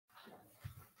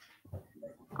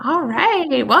All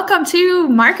right. Welcome to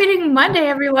Marketing Monday,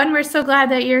 everyone. We're so glad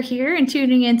that you're here and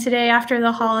tuning in today after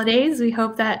the holidays. We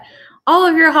hope that all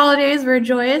of your holidays were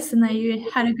joyous and that you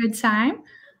had a good time.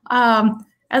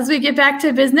 As we get back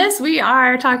to business, we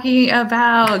are talking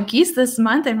about geese this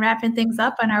month and wrapping things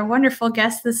up. And our wonderful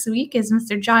guest this week is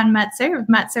Mr. John Metzer of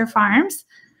Metzer Farms.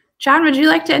 John, would you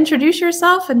like to introduce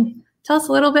yourself and tell us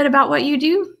a little bit about what you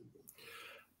do?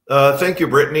 Thank you,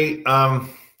 Brittany.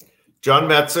 John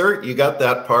Metzer, you got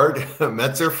that part.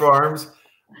 Metzer Farms.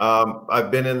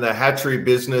 I've been in the hatchery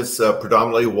business,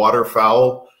 predominantly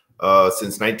waterfowl,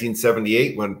 since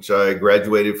 1978, when I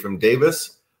graduated from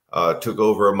Davis. Took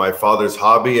over my father's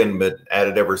hobby and been at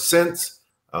it ever since.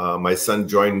 My son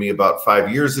joined me about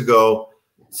 5 years ago.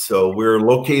 So we're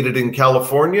located in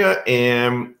California,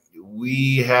 and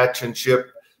we hatch and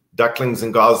ship ducklings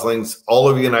and goslings all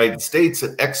over the United States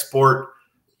and export.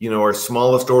 Our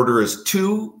smallest order is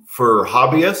 2 for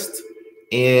hobbyists.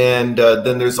 And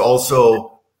then there's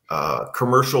also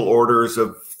commercial orders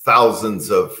of thousands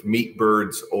of meat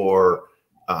birds or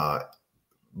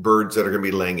birds that are going to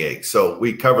be laying eggs. So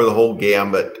we cover the whole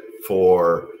gambit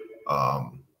for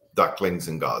ducklings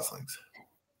and goslings.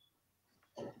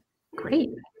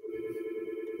 Great.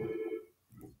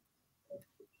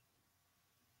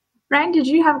 Ryan, did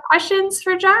you have questions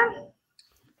for John?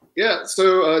 Yeah,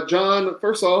 so John,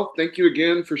 first off, thank you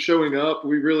again for showing up.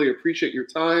 We really appreciate your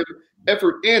time,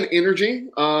 effort, and energy.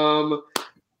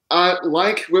 I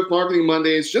like with Marketing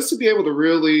Mondays just to be able to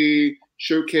really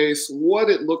showcase what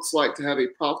it looks like to have a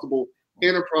profitable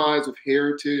enterprise with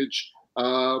heritage,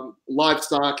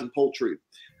 livestock, and poultry.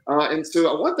 And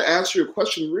so I want to ask you a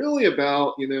question really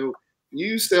about,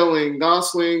 you selling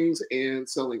goslings and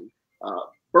selling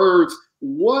birds.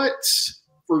 What,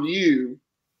 for you,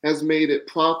 has made it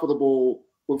profitable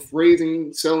with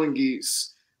selling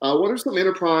geese? What are some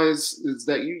enterprises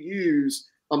that you use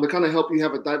to kind of help you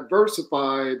have a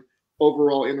diversified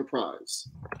overall enterprise?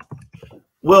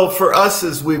 Well, for us,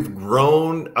 as we've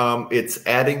grown, it's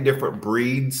adding different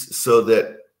breeds so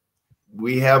that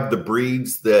we have the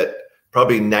breeds that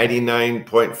probably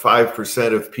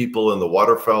 99.5% of people in the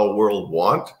waterfowl world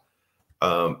want.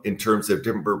 In terms of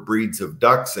different breeds of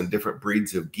ducks and different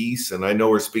breeds of geese. And I know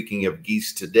we're speaking of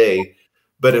geese today,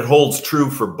 but it holds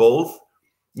true for both.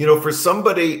 For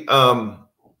somebody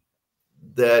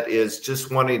that is just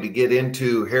wanting to get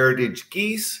into heritage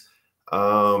geese,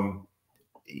 what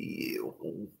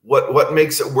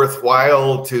makes it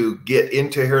worthwhile to get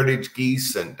into heritage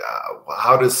geese and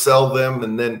how to sell them?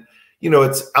 And then,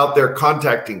 it's out there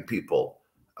contacting people.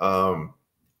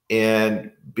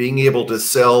 And being able to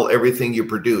sell everything you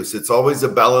produce. It's always a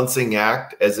balancing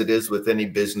act, as it is with any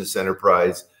business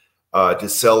enterprise, to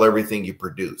sell everything you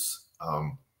produce.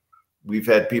 We've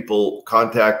had people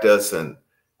contact us and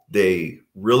they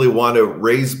really want to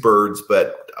raise birds,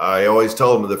 but I always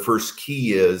tell them the first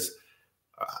key is,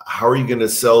 how are you going to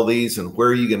sell these and where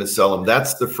are you going to sell them?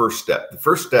 That's the first step. The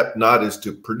first step not is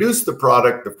to produce the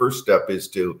product. The first step is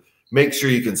to make sure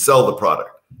you can sell the product.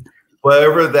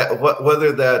 Whether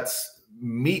that's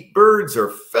meat birds or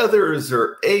feathers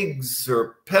or eggs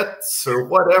or pets or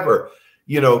whatever,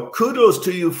 kudos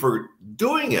to you for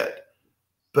doing it,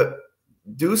 but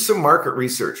do some market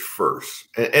research first.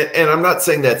 And I'm not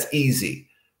saying that's easy,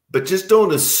 but just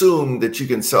don't assume that you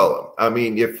can sell them. I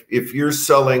mean, if you're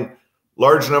selling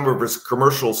large number of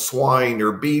commercial swine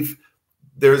or beef,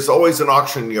 there's always an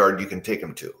auction yard you can take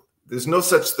them to. There's no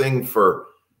such thing for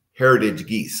heritage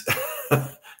geese.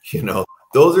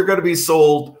 Those are going to be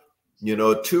sold,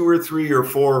 2 or 3 or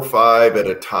 4 or 5 at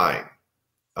a time.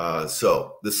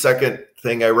 So the second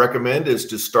thing I recommend is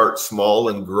to start small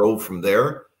and grow from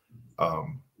there.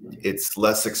 It's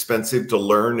less expensive to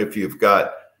learn if you've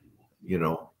got,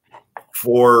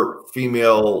 4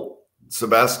 female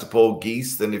Sebastopol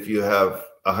geese than if you have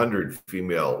 100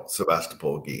 female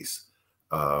Sebastopol geese.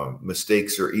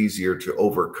 Mistakes are easier to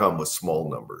overcome with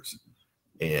small numbers.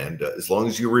 And as long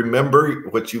as you remember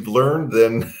what you've learned,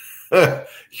 then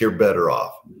you're better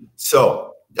off.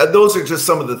 So those are just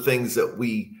some of the things that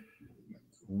we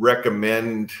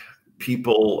recommend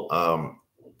people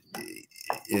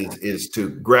is to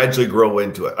gradually grow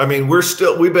into it. I mean,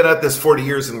 we've been at this 40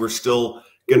 years and we're still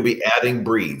going to be adding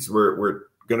breeds. We're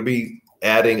going to be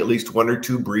adding at least 1 or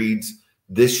 2 breeds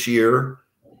this year.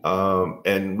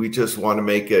 And we just want to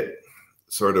make it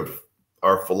sort of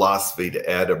our philosophy to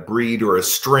add a breed or a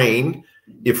strain.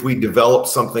 If we develop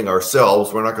something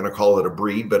ourselves, we're not going to call it a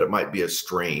breed, but it might be a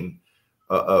strain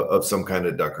of some kind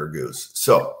of duck or goose.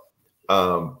 So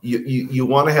you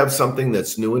want to have something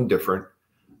that's new and different.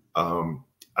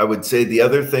 I would say the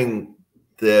other thing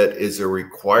that is a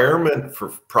requirement for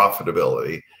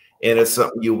profitability and it's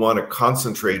something you want to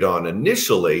concentrate on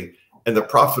initially, and the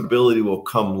profitability will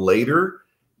come later,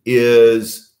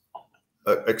 is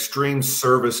extreme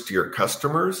service to your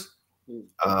customers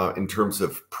in terms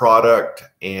of product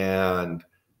and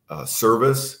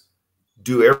service.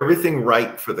 Do everything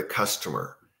right for the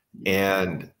customer.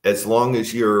 And as long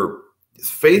as you're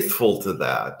faithful to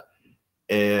that,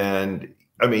 and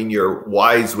I mean, you're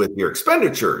wise with your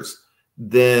expenditures,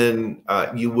 then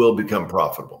you will become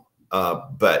profitable.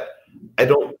 But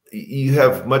you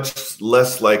have much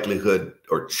less likelihood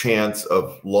or chance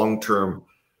of long-term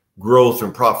growth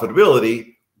and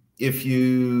profitability if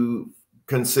you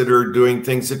consider doing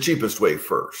things the cheapest way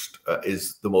first,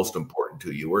 is the most important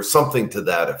to you, or something to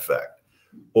that effect.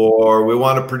 Or we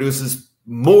want to produce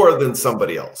more than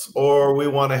somebody else, or we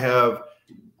want to have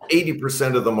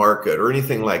 80% of the market, or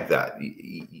anything like that.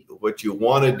 What you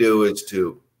want to do is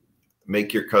to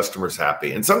make your customers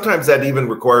happy. And sometimes that even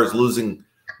requires losing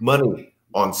money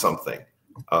on something.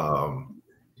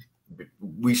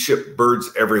 We ship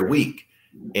birds every week,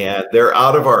 and they're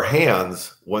out of our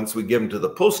hands once we give them to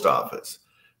the post office.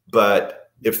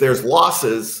 But if there's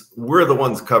losses, we're the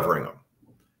ones covering them.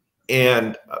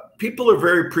 And people are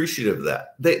very appreciative of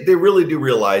that. They really do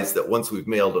realize that once we've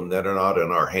mailed them, they're not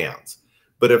in our hands.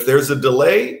 But if there's a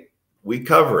delay, we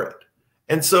cover it.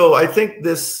 And so I think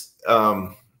this,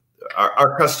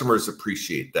 our customers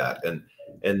appreciate that,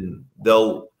 and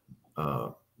they'll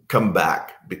come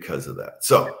back because of that.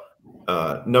 So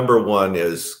number one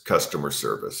is customer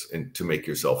service, and to make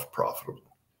yourself profitable.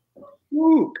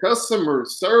 Ooh, customer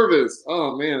service.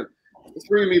 Oh man, it's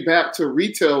bringing me back to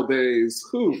retail days.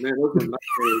 Ooh, man, those were nice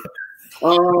days.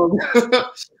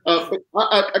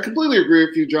 I completely agree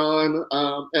with you, John.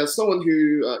 As someone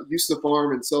who used to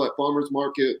farm and sell at farmers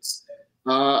markets,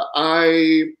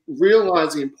 I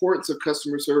realize the importance of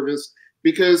customer service,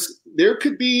 because there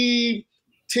could be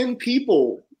 10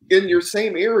 people in your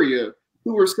same area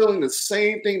who are selling the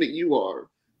same thing that you are.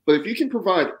 But if you can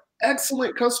provide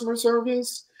excellent customer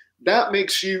service, that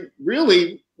makes you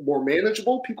really more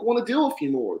manageable. People want to deal with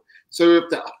you more. So if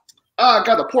I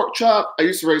got a pork chop, I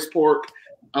used to raise pork.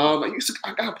 I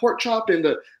got a pork chop, and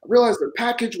I realized the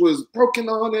package was broken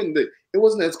on it, and it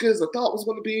wasn't as good as I thought it was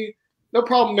going to be. No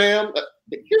problem, ma'am.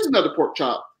 Here's another pork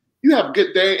chop. You have a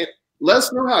good day, and let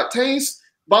us know how it tastes.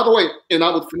 By the way, and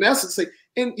I would finesse and say,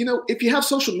 and if you have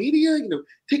social media,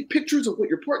 take pictures of what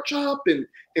your pork chop and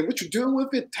what you're doing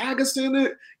with it, tag us in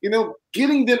it,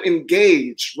 getting them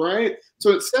engaged, right?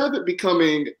 So instead of it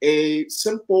becoming a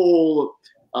simple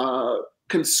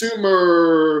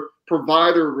consumer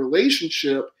provider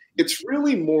relationship, it's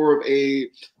really more of a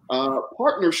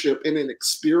partnership and an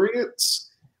experience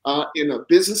in a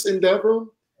business endeavor.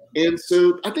 And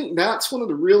so I think that's one of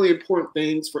the really important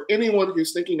things for anyone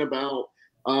who's thinking about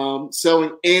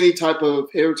selling any type of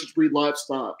heritage breed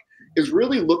livestock, is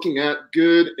really looking at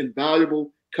good and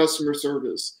valuable customer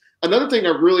service. Another thing I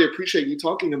really appreciate you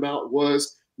talking about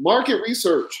was market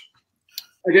research.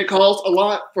 I get calls a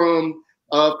lot from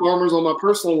farmers on my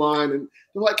personal line, and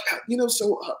they're like,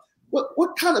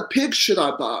 what kind of pigs should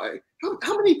I buy?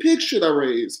 How many pigs should I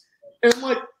raise? And I'm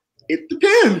like, it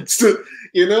depends.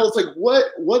 It's like,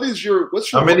 what's your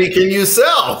how many can you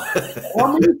sell?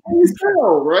 How many can you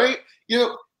sell, right?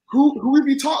 Who have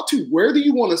you talked to? Where do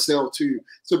you want to sell to?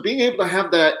 So being able to have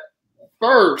that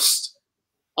first,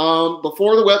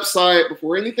 before the website,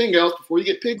 before anything else, before you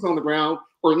get pigs on the ground,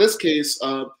 or in this case,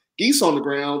 geese on the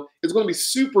ground, is going to be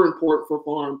super important for a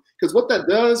farm, because what that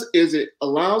does is it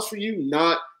allows for you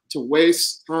not to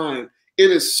waste time.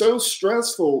 It is so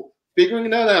stressful figuring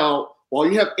that out while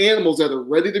you have animals that are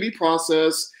ready to be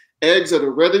processed, eggs that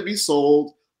are ready to be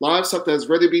sold, livestock that's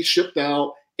ready to be shipped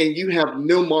out, and you have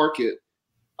no market.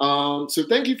 So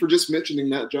thank you for just mentioning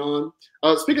that, John.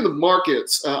 Speaking of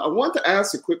markets, I want to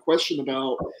ask a quick question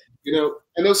about,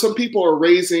 I know some people are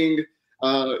raising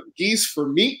geese for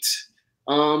meat.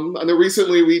 I know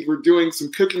recently we were doing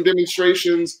some cooking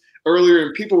demonstrations earlier,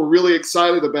 and people were really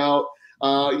excited about,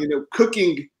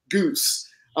 cooking goose.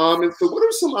 And so what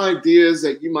are some ideas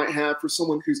that you might have for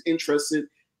someone who's interested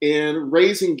in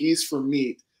raising geese for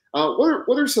meat?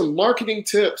 What are some marketing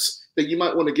tips that you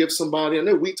might want to give somebody? I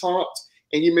know we talked,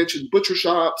 and you mentioned butcher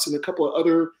shops and a couple of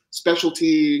other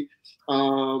specialty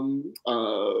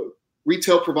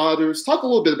retail providers. Talk a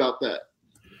little bit about that.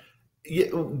 Yeah,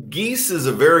 geese is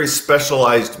a very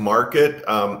specialized market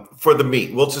for the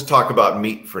meat. We'll just talk about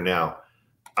meat for now.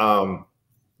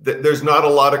 There's not a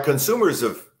lot of consumers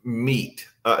of meat,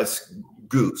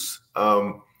 goose.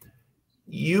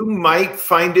 You might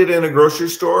find it in a grocery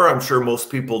store. I'm sure most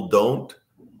people don't.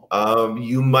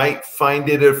 You might find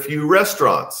it at a few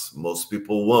restaurants. Most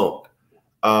people won't.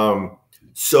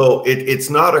 So it's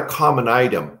not a common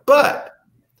item. But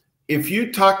if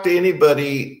you talk to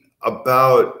anybody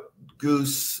about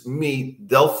goose meat,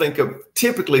 they'll think of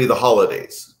typically the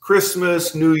holidays,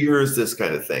 Christmas, New Year's, this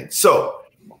kind of thing. So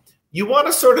you want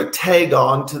to sort of tag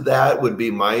on to that, would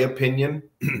be my opinion.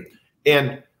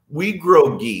 And we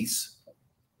grow geese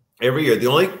every year. The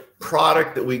only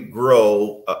product that we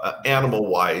grow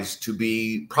animal-wise to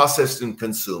be processed and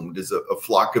consumed is a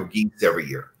flock of geese every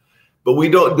year. But we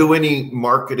don't do any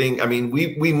marketing. I mean,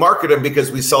 we market them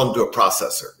because we sell them to a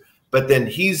processor. But then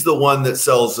he's the one that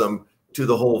sells them to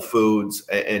the Whole Foods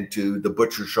and to the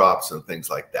butcher shops and things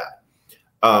like that.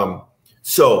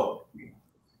 So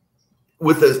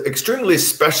with an extremely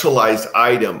specialized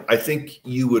item, I think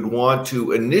you would want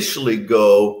to initially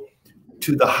go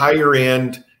to the higher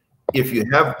end. If you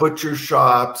have butcher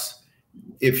shops,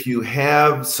 if you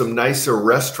have some nicer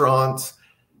restaurants,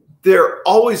 they're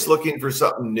always looking for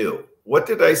something new. What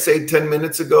did I say 10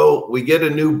 minutes ago? We get a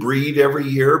new breed every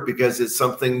year because it's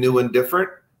something new and different.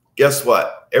 Guess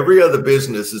what? Every other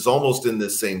business is almost in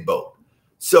this same boat.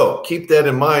 So keep that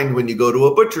in mind when you go to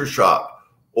a butcher shop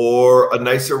or a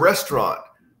nicer restaurant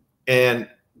and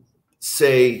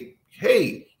say,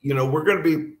 hey, you know, we're going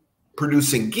to be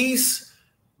producing geese.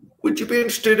 Would you be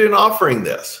interested in offering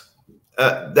this?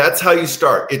 That's how you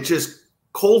start. It's just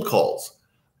cold calls.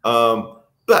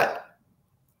 But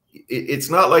it's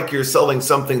not like you're selling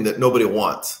something that nobody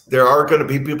wants. There are going to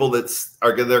be people they're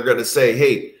going to say,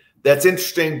 hey, that's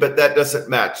interesting, but that doesn't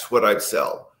match what I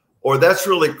sell. Or that's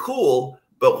really cool,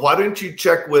 but why don't you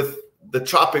check with the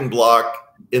chopping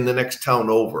block in the next town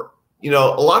over? You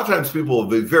know, a lot of times people will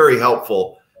be very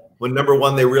helpful when, number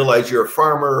one, they realize you're a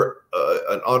farmer,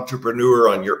 an entrepreneur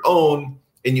on your own,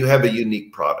 and you have a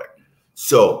unique product.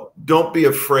 So don't be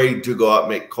afraid to go out and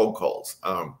make cold calls.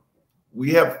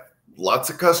 We have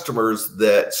lots of customers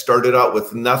that started out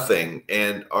with nothing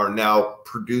and are now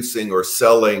producing or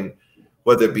selling,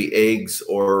 whether it be eggs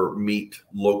or meat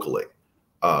locally.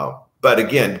 But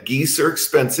again, geese are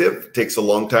expensive. It takes a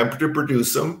long time to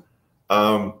produce them.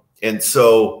 And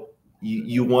so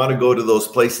you want to go to those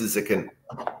places that can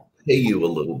pay you a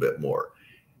little bit more.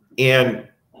 And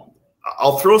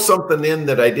I'll throw something in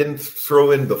that I didn't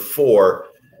throw in before.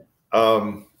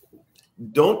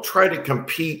 Don't try to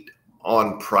compete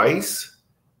on price.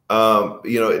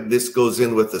 You know, this goes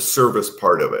in with the service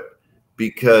part of it,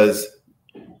 because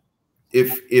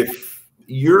if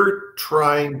you're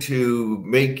trying to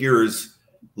make yours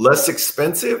less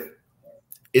expensive,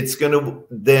 it's going to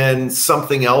then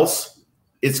something else,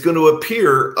 it's going to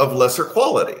appear of lesser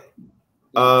quality.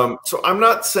 So I'm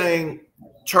not saying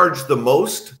charge the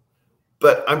most,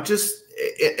 but I'm just,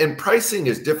 and pricing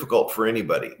is difficult for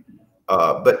anybody,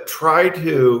 but try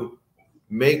to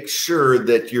make sure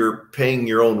that you're paying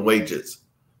your own wages.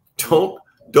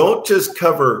 Don't just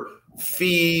cover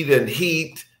feed and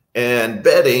heat and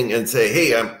bedding and say,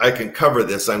 hey, I can cover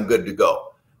this, I'm good to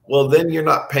go. Well, then you're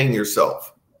not paying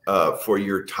yourself for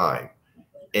your time.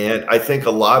 And I think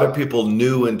a lot of people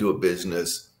new into a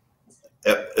business,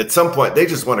 at some point, they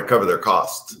just want to cover their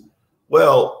costs.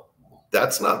 Well,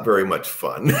 that's not very much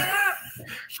fun.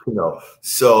 You know,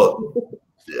 so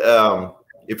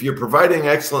if you're providing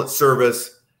excellent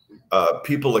service,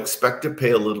 people expect to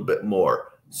pay a little bit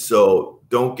more. So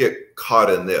don't get caught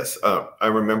in this. I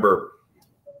remember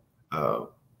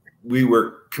we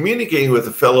were communicating with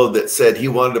a fellow that said he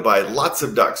wanted to buy lots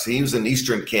of ducks. He was in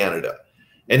Eastern Canada,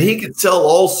 and he could sell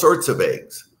all sorts of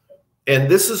eggs. And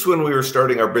this is when we were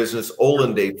starting our business,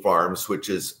 Olenday Farms, which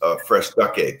is fresh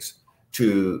duck eggs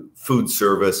to food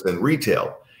service and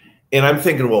retail. And I'm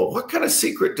thinking, well, what kind of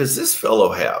secret does this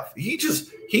fellow have? He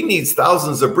needs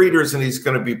thousands of breeders, and he's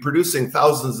going to be producing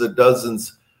thousands of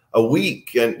dozens a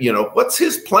week. And, you know, what's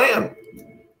his plan?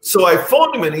 So I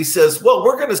phoned him, and he says, well,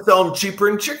 we're going to sell them cheaper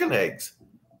than chicken eggs.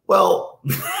 Well,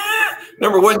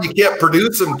 number one, you can't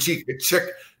produce them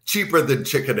cheaper than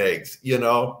chicken eggs, you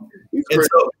know? And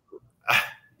so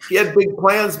he had big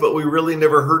plans, but we really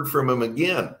never heard from him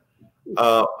again.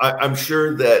 I'm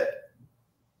sure that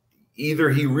either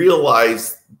he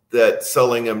realized that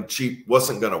selling them cheap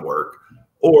wasn't going to work,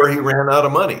 or he ran out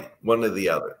of money, one or the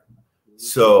other.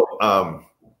 So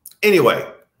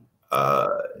anyway,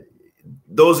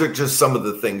 those are just some of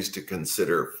the things to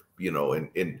consider, you know,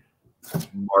 in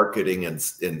marketing and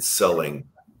in selling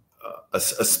a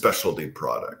specialty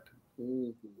product.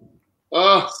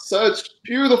 Oh, such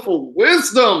beautiful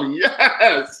wisdom.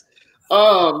 Yes.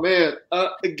 Oh, man.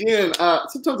 Again,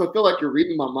 sometimes I feel like you're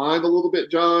reading my mind a little bit,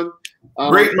 John.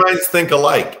 Great minds think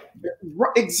alike.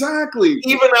 Exactly.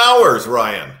 Even ours,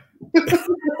 Ryan.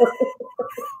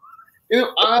 You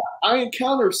know, I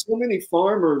encounter so many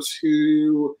farmers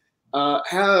who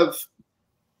have,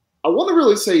 I want to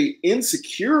really say,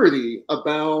 insecurity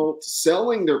about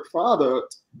selling their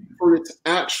product for its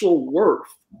actual worth,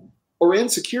 or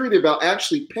insecurity about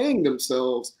actually paying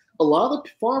themselves. A lot of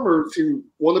farmers who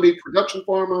want to be production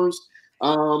farmers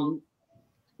that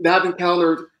I've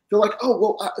encountered feel like, oh,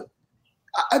 well,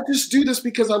 I just do this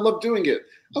because I love doing it.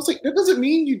 I was like, that doesn't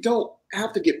mean you don't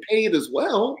have to get paid as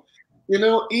well. You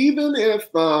know, even if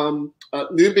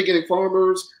new beginning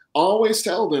farmers, always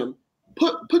tell them,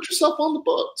 put yourself on the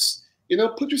books. You know,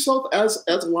 put yourself as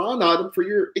a line item for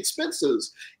your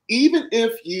expenses. Even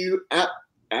if you at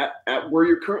where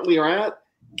you currently are at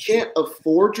can't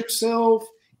afford yourself,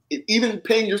 even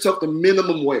paying yourself the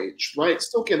minimum wage, right?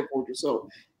 Still can't afford yourself.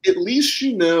 At least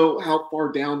you know how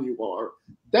far down you are.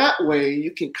 That way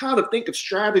you can kind of think of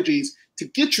strategies to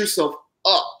get yourself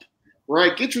up,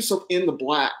 right? Get yourself in the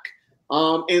black.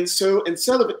 And so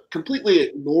instead of completely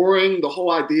ignoring the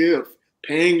whole idea of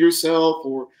paying yourself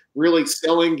or really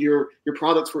selling your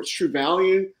products for its true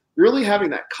value, really having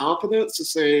that confidence to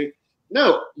say,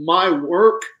 no, my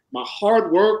work, my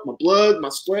hard work, my blood, my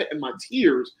sweat, and my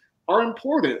tears are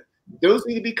important. Those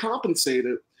need to be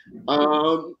compensated.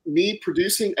 Me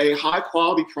producing a high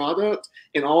quality product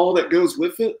and all that goes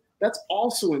with it, that's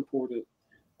also important.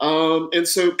 And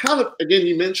so kind of, again,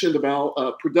 you mentioned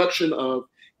about production of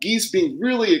geese being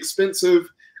really expensive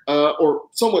or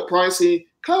somewhat pricey.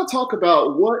 Kind of talk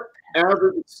about what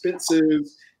average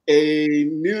expenses a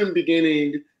new and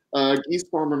beginning geese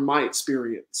farmer might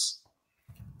experience.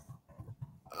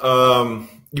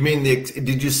 You mean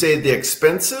did you say the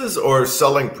expenses or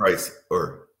selling price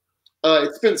or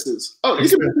expenses? Oh, you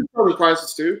can mention selling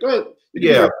prices too. Go ahead.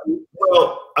 Yeah.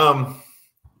 Well,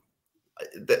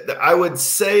 I would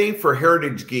say for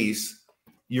heritage geese,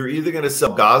 you're either going to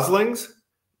sell goslings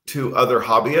to other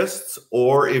hobbyists,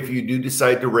 or if you do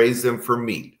decide to raise them for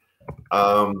meat,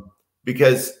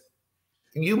 because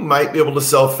you might be able to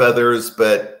sell feathers,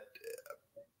 but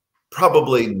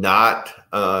probably not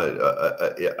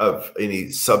of any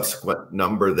subsequent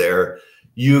number there.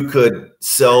 You could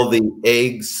sell the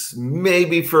eggs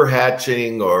maybe for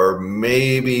hatching, or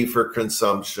maybe for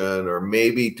consumption, or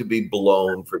maybe to be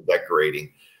blown for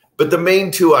decorating. But the main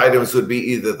two items would be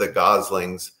either the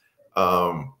goslings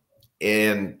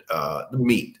and the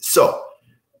meat. So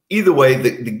either way,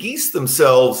 the geese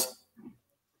themselves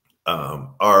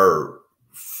are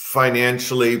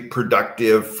financially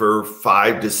productive for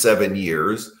 5 to 7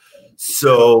 years.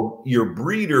 So your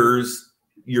breeders,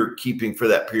 you're keeping for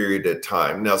that period of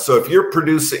time. Now, so if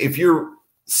you're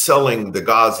selling the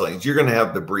goslings, you're going to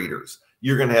have the breeders,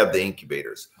 you're going to have the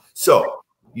incubators. So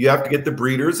you have to get the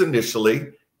breeders initially.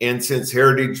 And since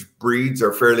heritage breeds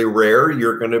are fairly rare,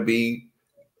 they're going to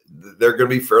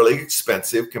be fairly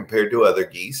expensive compared to other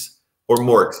geese, or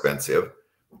more expensive.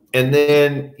 And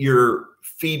then you're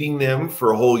feeding them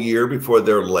for a whole year before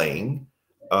they're laying.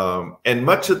 And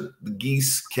much of the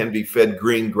geese can be fed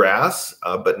green grass,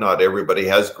 but not everybody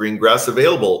has green grass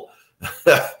available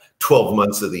 12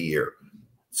 months of the year.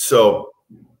 So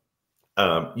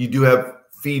you do have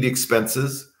feed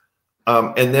expenses.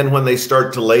 And then when they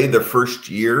start to lay the first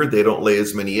year, they don't lay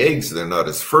as many eggs. They're not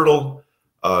as fertile.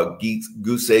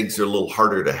 Goose eggs are a little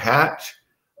harder to hatch.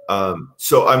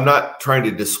 So I'm not trying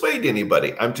to dissuade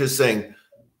anybody. I'm just saying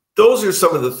those are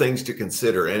some of the things to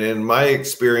consider. And in my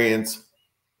experience,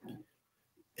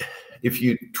 if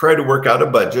you try to work out a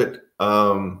budget,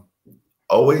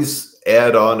 always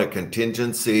add on a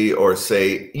contingency, or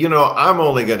say, you know, I'm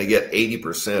only going to get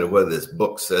 80% of what this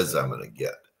book says I'm going to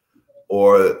get.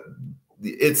 Or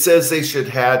it says they should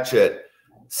hatch at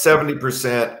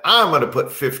 70%. I'm going to put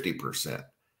 50%,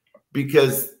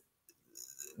 because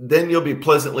then you'll be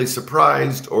pleasantly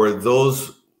surprised, or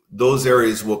those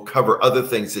areas will cover other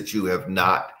things that you have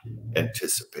not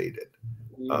anticipated.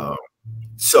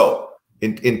 So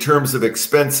in terms of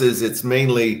expenses, it's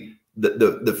mainly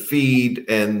the feed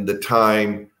and the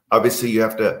time. Obviously, you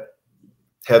have to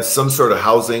have some sort of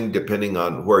housing depending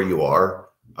on where you are.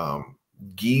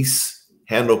 Geese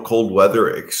handle cold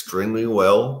weather extremely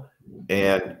well,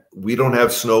 and we don't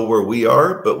have snow where we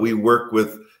are, but we work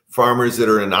with farmers that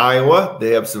are in Iowa.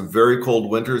 They have some very cold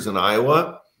winters in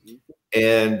Iowa,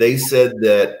 and they said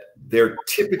that they're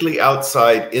typically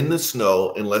outside in the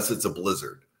snow unless it's a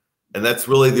blizzard. And that's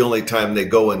really the only time they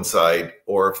go inside,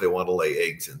 or if they want to lay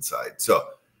eggs inside. So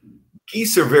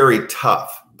geese are very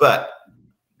tough, but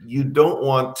you don't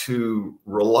want to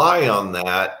rely on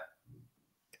that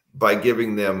by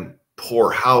giving them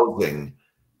poor housing,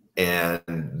 and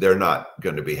they're not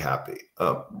going to be happy.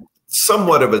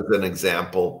 Somewhat of as an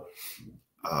example,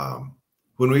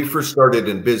 when we first started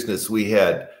in business, we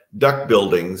had duck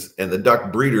buildings, and the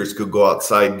duck breeders could go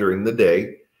outside during the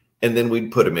day, and then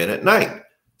we'd put them in at night.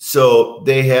 So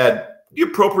they had the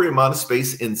appropriate amount of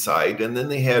space inside, and then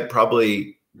they had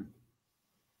probably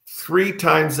 3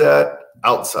 times that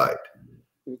outside.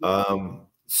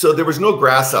 So there was no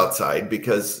grass outside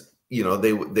because, you know,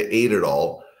 they ate it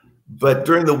all. But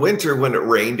during the winter, when it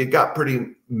rained, it got pretty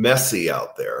messy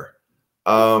out there.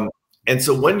 And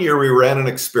so one year we ran an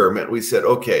experiment. We said,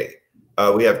 okay,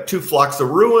 we have 2 flocks of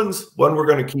ruins. One we're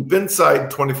going to keep inside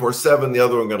 24/7. The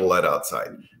other one we're going to let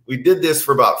outside. We did this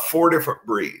for about 4 different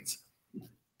breeds.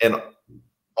 And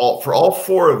for all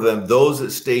 4 of them, those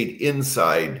that stayed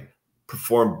inside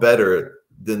performed better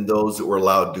than those that were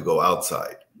allowed to go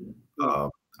outside.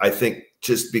 I think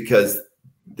just because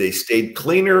they stayed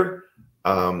cleaner,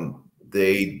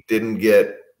 they didn't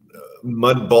get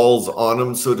mud balls on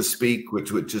them, so to speak,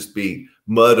 which would just be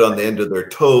mud on the end of their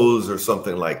toes or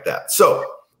something like that. So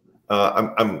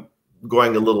I'm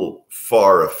going a little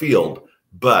far afield,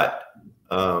 but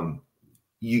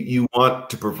you want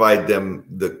to provide them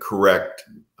the correct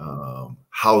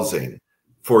housing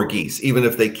for geese, even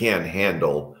if they can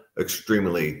handle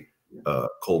extremely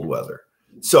cold weather.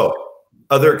 So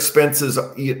other expenses,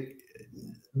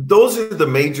 those are the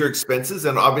major expenses.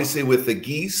 And obviously with the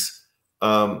geese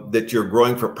that you're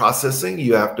growing for processing,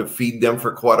 you have to feed them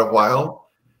for quite a while.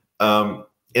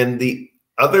 And the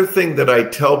other thing that I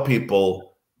tell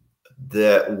people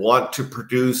that want to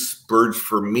produce birds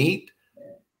for meat,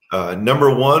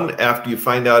 number 1, after you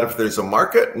find out if there's a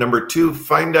market, number 2,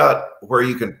 find out where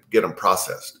you can get them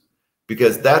processed,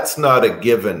 because that's not a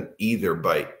given either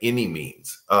by any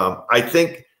means. I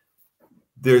think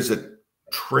there's a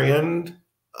trend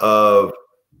of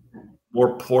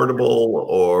more portable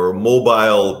or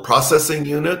mobile processing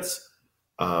units.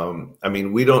 I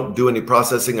mean, we don't do any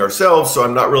processing ourselves, so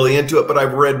I'm not really into it, but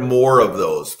I've read more of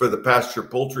those for the pasture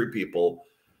poultry people,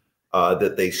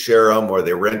 that they share them or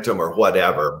they rent them or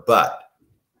whatever. But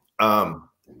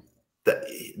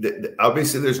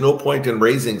obviously there's no point in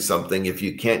raising something if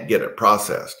you can't get it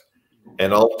processed.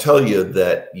 And I'll tell you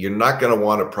that you're not going to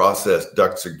want to process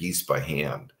ducks or geese by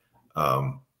hand,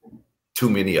 too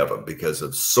many of them, because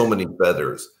of so many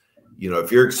feathers. You know,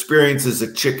 if your experience is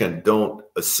a chicken, don't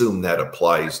assume that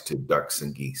applies to ducks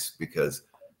and geese, because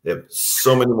they have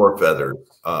so many more feathers.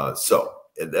 So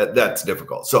that's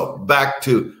difficult. So back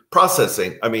to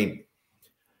processing. I mean,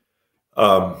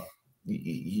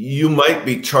 you might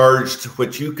be charged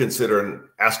what you consider an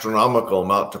astronomical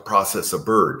amount to process a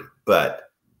bird, but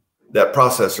that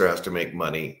processor has to make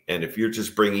money. And if you're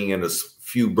just bringing in a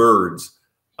few birds,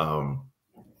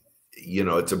 you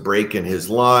know, it's a break in his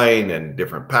line and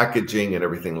different packaging and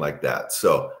everything like that.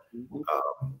 So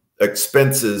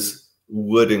expenses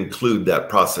would include that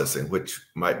processing, which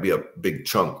might be a big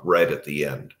chunk right at the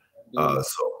end.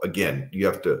 So again, you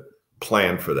have to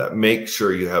plan for that. Make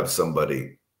sure you have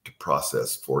somebody to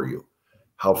process for you.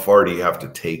 How far do you have to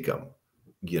take them?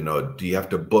 You know, do you have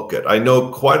to book it? I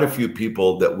know quite a few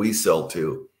people that we sell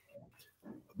to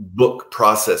book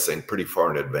processing pretty far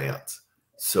in advance.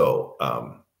 So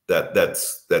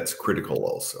that's critical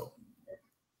also.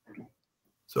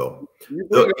 So you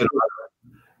know,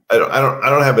 I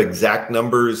don't have exact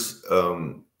numbers.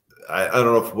 I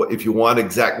don't know if you want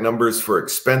exact numbers for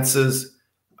expenses,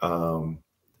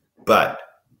 but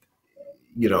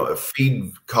you know, a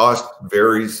feed cost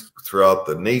varies throughout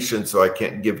the nation, so I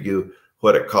can't give you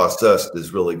what it costs us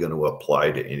is really going to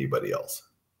apply to anybody else.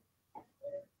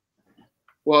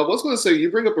 Well, I was going to say, you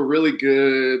bring up a really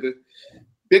good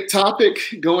big topic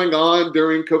going on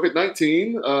during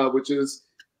COVID-19, which is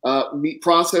meat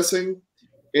processing.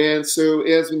 And so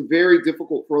it has been very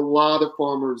difficult for a lot of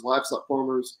farmers, livestock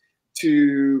farmers,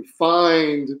 to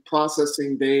find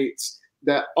processing dates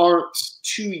that aren't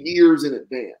 2 years in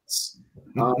advance.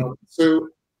 So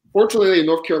fortunately in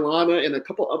North Carolina and a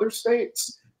couple other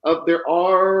states, there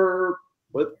are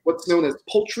what's known as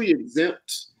poultry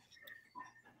exempt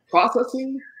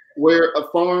processing, where a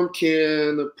farm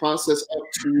can process up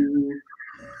to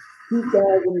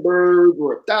 2,000 birds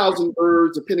or 1,000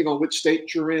 birds, depending on which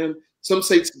state you're in. Some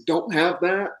states don't have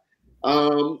that.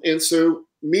 And so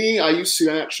I used to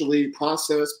actually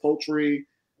process poultry,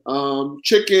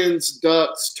 chickens,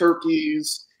 ducks,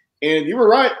 turkeys. And you were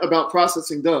right about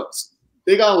processing ducks.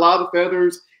 They got a lot of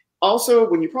feathers. Also,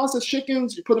 when you process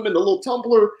chickens, you put them in the little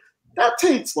tumbler. That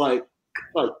takes like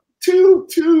a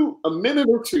minute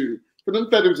or two for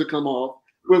them feathers to come off.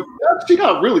 With ducks, you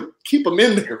gotta really keep them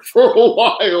in there for a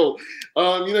while.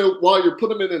 You know, while you're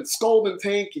putting them in a scalding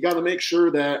tank, you gotta make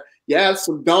sure that you add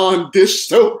some Dawn dish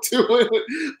soap to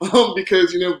it,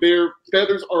 because you know their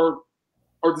feathers are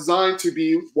designed to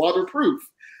be waterproof.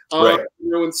 Right.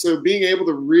 And so being able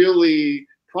to really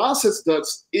process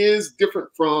ducks is different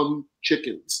from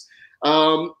chickens.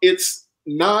 It's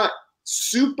not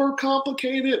super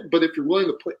complicated, but if you're willing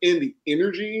to put in the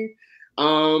energy,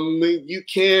 you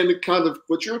can kind of,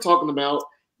 what you're talking about,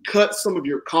 cut some of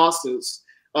your costs.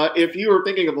 If you are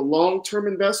thinking of a long-term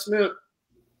investment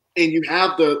and you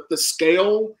have the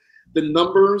scale, the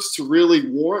numbers to really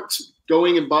warrant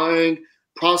going and buying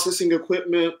processing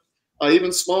equipment,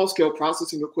 even small-scale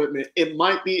processing equipment, it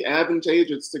might be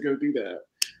advantageous to go do that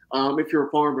if you're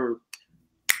a farmer.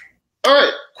 All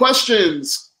right,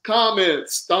 questions,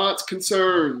 comments, thoughts,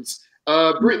 concerns.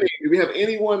 Brittany, do we have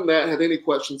anyone that had any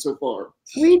questions so far?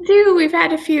 We do. We've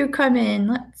had a few come in.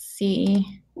 Let's see.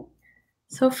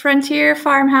 So Frontier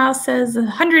Farmhouse says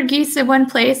 100 geese in one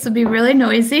place would be really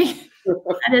noisy.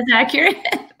 That is accurate.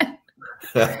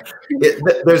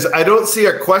 I don't see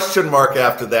a question mark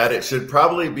after that. It should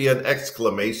probably be an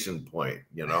exclamation point,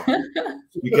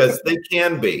 because they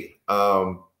can be.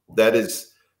 That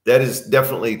is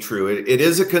definitely true. It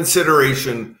is a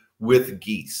consideration with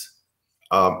geese.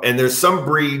 And there's some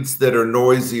breeds that are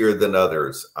noisier than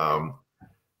others.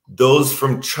 Those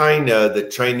from China, the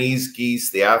Chinese geese,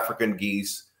 the African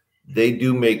geese, they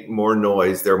do make more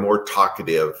noise. They're more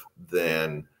talkative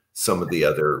than some of the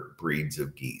other breeds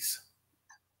of geese.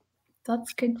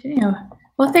 That's good to know.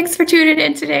 Well, thanks for tuning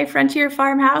in today, Frontier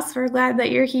Farmhouse. We're glad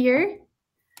that you're here.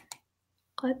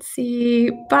 Let's see.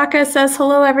 Baka says,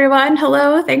 hello, everyone.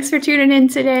 Hello. Thanks for tuning in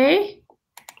today.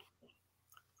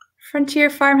 Frontier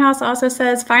Farmhouse also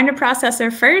says, find a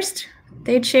processor first.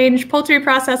 They changed poultry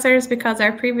processors because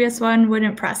our previous one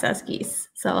wouldn't process geese.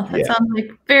 So that sounds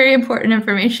like very important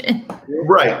information.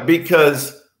 Right,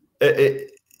 because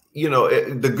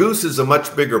the goose is a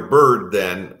much bigger bird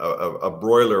than a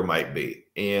broiler might be,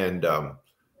 and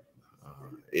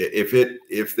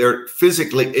if they're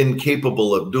physically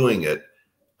incapable of doing it,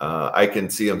 I can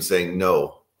see them saying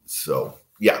no. So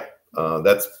yeah,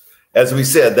 that's, as we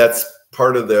said, that's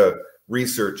part of the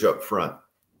research up front.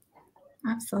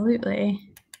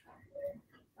 Absolutely.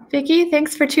 Vicki,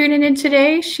 thanks for tuning in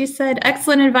today. She said,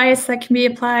 excellent advice that can be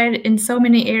applied in so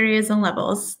many areas and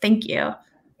levels. Thank you.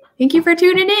 Thank you for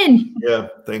tuning in. Yeah,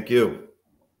 thank you.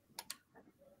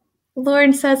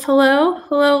 Lauren says hello.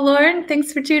 Hello, Lauren.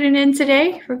 Thanks for tuning in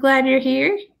today. We're glad you're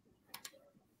here.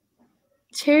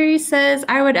 Terry says,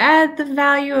 I would add the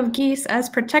value of geese as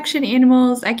protection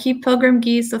animals. I keep pilgrim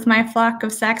geese with my flock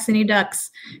of Saxony ducks.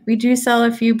 We do sell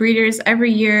a few breeders every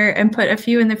year and put a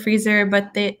few in the freezer,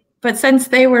 but since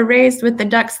they were raised with the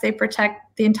ducks, they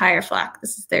protect the entire flock.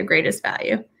 This is their greatest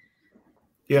value.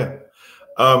 Yeah.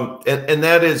 And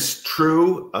that is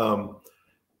true.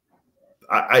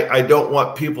 I don't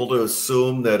want people to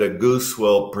assume that a goose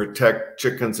will protect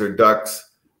chickens or ducks,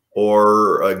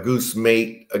 or a goose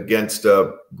mate against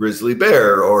a grizzly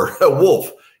bear or a wolf.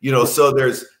 So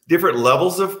there's different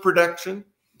levels of protection,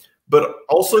 but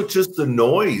also just the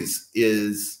noise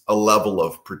is a level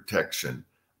of protection.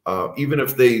 Even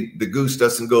if the goose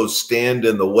doesn't go stand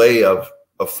in the way of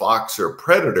a fox or a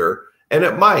predator, and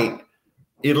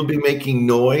it'll be making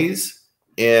noise.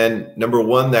 And number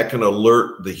one, that can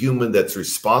alert the human that's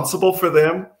responsible for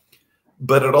them,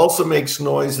 but it also makes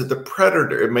noise at the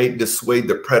predator. It may dissuade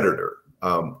the predator,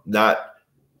 not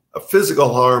a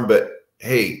physical harm, but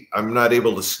hey, I'm not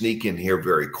able to sneak in here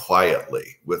very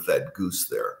quietly with that goose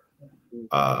there.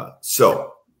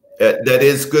 So that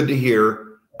is good to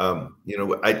hear.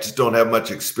 I just don't have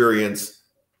much experience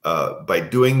by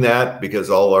doing that because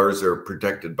all ours are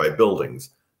protected by buildings,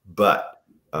 but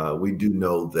we do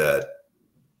know that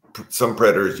some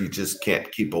predators you just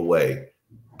can't keep away,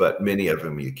 but many of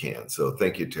them you can. So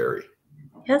thank you, Terry.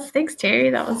 Yes, thanks, Terry.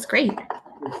 That was great.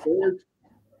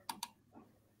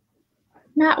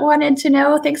 Matt wanted to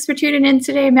know, thanks for tuning in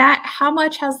today, Matt, how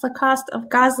much has the cost of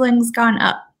goslings gone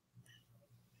up?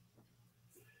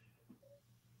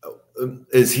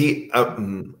 Is he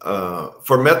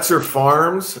for Metzer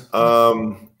Farms?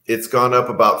 It's gone up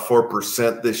about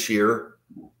 4% this year,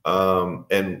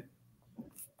 and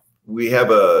we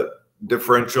have a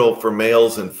differential for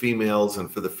males and females, and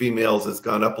for the females it's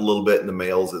gone up a little bit, and the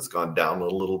males it's gone down a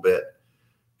little bit,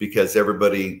 because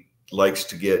everybody likes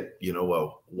to get a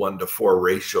 1-to-4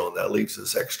 ratio, and that leaves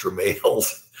us extra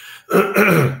males.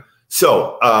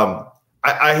 So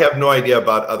I have no idea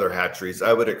about other hatcheries.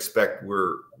 I would expect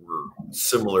we're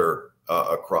similar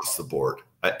across the board,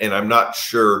 and I'm not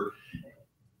sure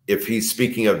if he's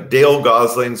speaking of day-old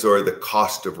goslings or the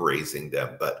cost of raising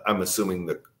them, but I'm assuming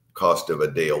the cost of a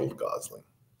day-old gosling.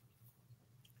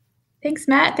 Thanks,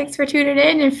 Matt. Thanks for tuning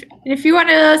in. If you want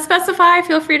to specify,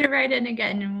 feel free to write in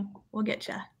again, and we'll get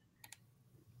you.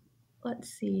 Let's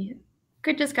see.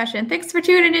 Good discussion. Thanks for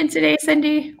tuning in today,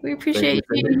 Cindy. We appreciate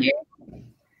you being here.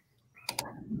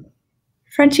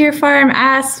 Frontier Farm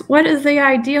asks, what is the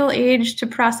ideal age to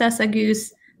process a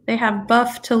goose? They have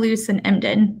Buff, Toulouse, and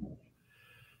Emden.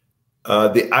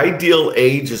 The ideal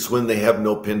age is when they have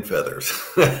no pin feathers.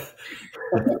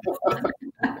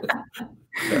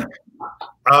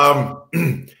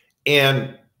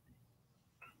 And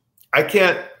I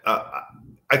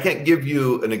can't give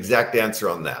you an exact answer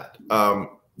on that.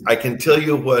 I can tell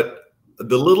you what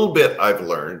the little bit I've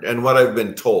learned and what I've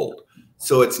been told.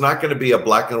 So it's not going to be a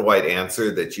black and white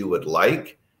answer that you would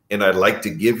like, and I'd like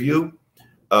to give you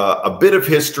a bit of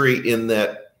history in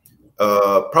that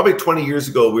probably 20 years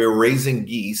ago, we were raising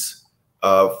geese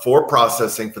for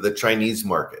processing for the Chinese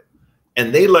market.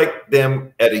 And they liked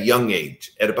them at a young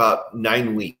age, at about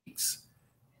 9 weeks.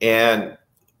 And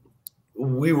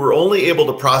we were only able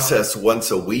to process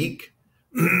once a week.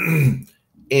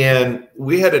 And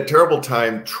we had a terrible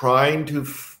time trying to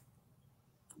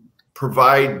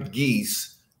provide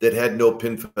geese that had no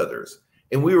pin feathers.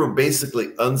 And we were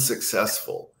basically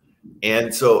unsuccessful.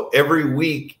 And so every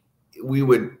week we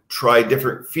would try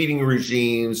different feeding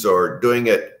regimes or doing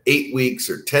it 8 weeks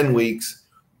or 10 weeks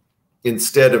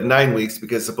instead of 9 weeks,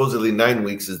 because supposedly 9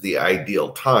 weeks is the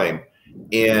ideal time.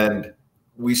 And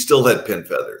we still had pin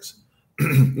feathers.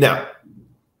 Now,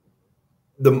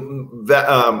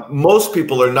 most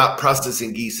people are not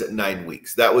processing geese at 9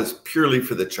 weeks. That was purely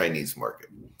for the Chinese market.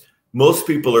 Most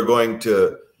people are going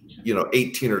to,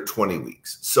 18 or 20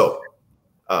 weeks. So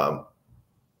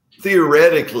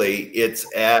theoretically, it's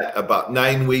at about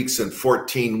 9 weeks and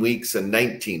 14 weeks and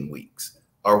 19 weeks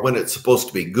are when it's supposed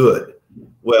to be good.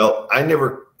 Well, I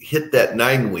never hit that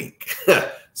 9 week,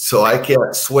 so I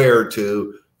can't swear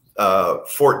to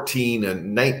 14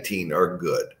 and 19 are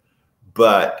good.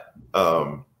 But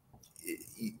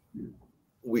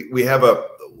we have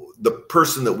the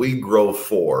person that we grow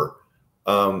for,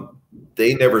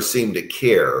 they never seem to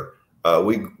care.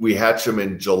 We hatch them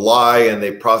in July and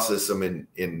they process them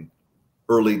in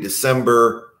early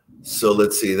December. So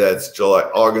let's see, that's July,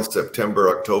 August,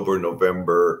 September, October,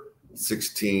 November,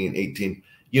 16, 18.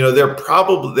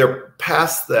 They're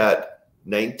past that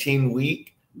 19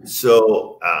 week.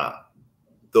 So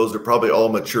those are probably all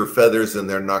mature feathers and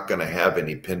they're not going to have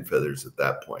any pin feathers at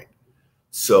that point.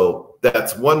 So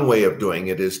that's one way of doing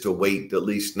it, is to wait at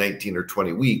least 19 or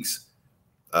 20 weeks,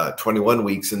 21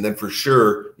 weeks. And then for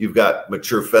sure you've got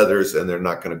mature feathers and they're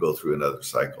not going to go through another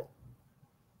cycle.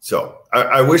 So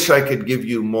I wish I could give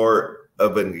you more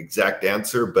of an exact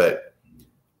answer, but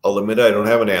I'll admit I don't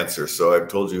have an answer. So I've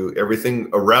told you everything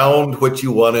around what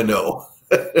you want to know.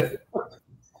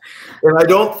 And I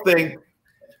don't think,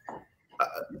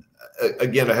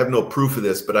 again, I have no proof of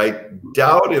this, but I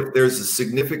doubt if there's a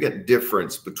significant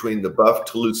difference between the Buff,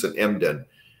 Toulouse, and Emden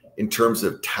in terms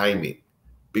of timing,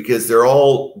 because they're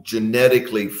all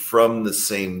genetically from the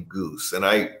same goose. And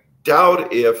I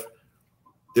doubt if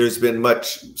there's been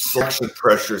much selection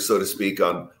pressure, so to speak,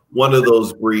 on one of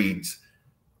those breeds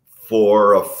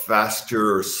for a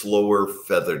faster or slower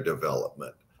feather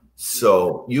development.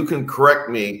 So you can correct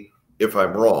me if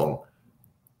I'm wrong,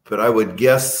 but I would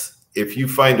guess if you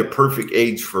find a perfect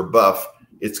age for Buff,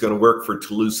 it's going to work for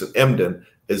Toulouse and Emden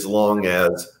as long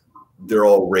as they're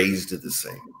all raised the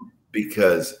same.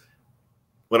 Because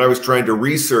when I was trying to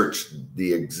research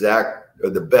the exact or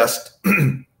the best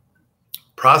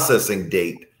processing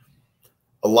date,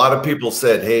 a lot of people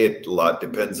said, hey, a lot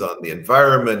depends on the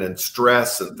environment and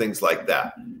stress and things like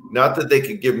that. Not that they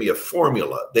could give me a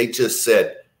formula. They just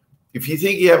said, if you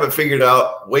think you haven't figured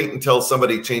out, wait until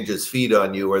somebody changes feed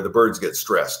on you or the birds get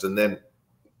stressed. And then,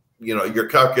 your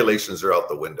calculations are out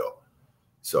the window.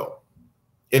 So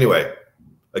anyway,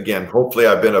 again, hopefully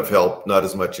I've been of help, not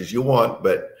as much as you want,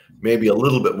 but maybe a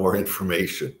little bit more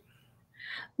information.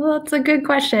 Well, it's a good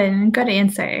question. Good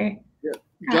answer. Yeah.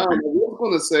 John, I was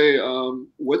going to say,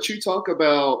 what you talk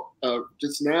about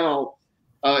just now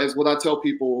is what I tell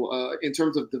people in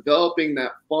terms of developing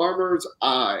that farmer's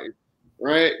eye,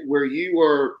 right? Where you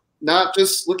are not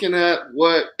just looking at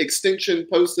what Extinction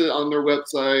posted on their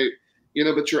website,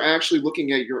 but you're actually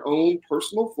looking at your own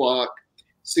personal flock,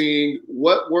 seeing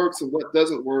what works and what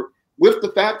doesn't work with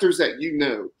the factors that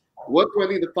what do I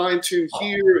need to fine tune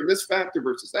here and this factor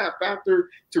versus that factor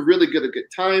to really get a good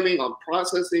timing on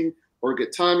processing or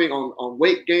good timing on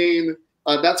weight gain.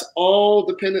 That's all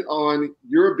dependent on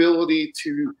your ability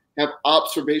to have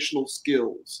observational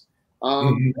skills.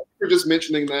 You're just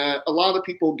mentioning that a lot of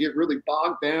people get really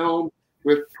bogged down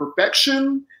with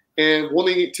perfection and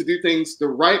wanting to do things the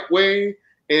right way.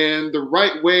 And the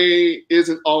right way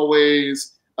isn't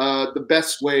always the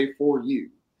best way for you.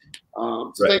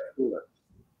 So thank you for that.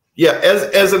 Yeah,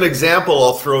 as an example,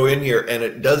 I'll throw in here, and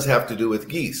it does have to do with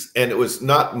geese. And it was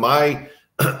not my,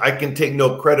 I can take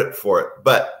no credit for it.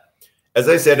 But as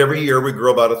I said, every year we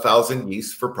grow about 1,000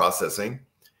 geese for processing.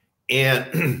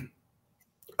 And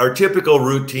our typical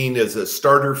routine is a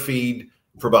starter feed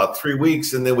for about 3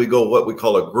 weeks, and then we go what we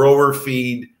call a grower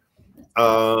feed.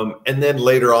 And then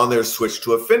later on, there's switched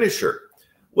to a finisher.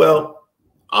 Well,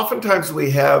 oftentimes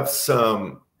we have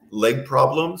some leg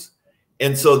problems.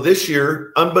 And so this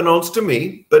year, unbeknownst to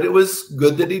me, but it was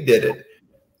good that he did it,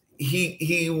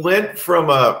 he went from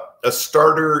a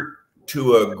starter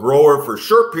to a grower for a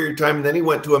short period of time, and then he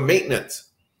went to a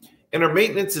maintenance. And our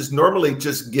maintenance is normally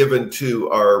just given to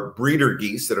our breeder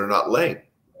geese that are not laying.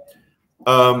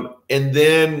 And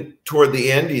then toward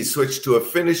the end, he switched to a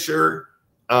finisher,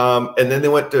 and then they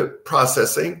went to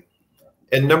processing.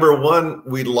 And number one,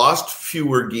 we lost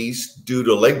fewer geese due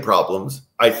to leg problems,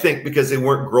 I think, because they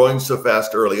weren't growing so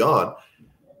fast early on.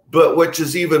 But which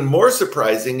is even more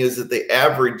surprising is that they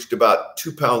averaged about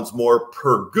 2 pounds more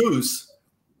per goose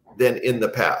than in the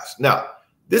past. Now,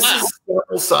 this is a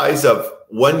sample size of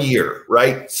 1 year,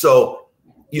 right? So,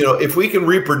 you know, if we can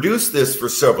reproduce this for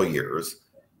several years,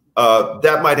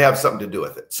 that might have something to do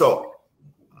with it. So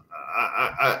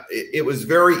it was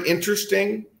very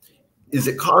interesting. Is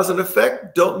it cause and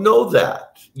effect? Don't know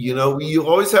that. You know, you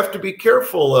always have to be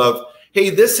careful of, hey,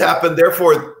 this happened,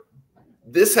 therefore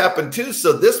this happened too,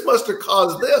 so this must have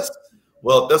caused this.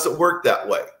 Well, it doesn't work that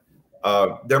way.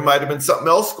 There might have been something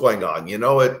else going on. You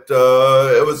know, it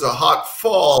was a hot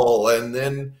fall, and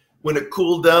then when it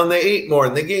cooled down, they ate more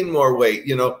and they gained more weight.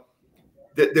 You know,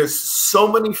 there's so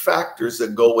many factors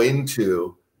that go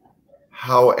into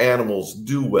how animals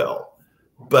do well.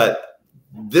 But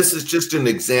this is just an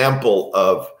example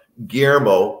of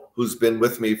Guillermo, who's been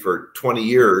with me for 20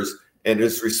 years and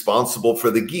is responsible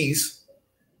for the geese,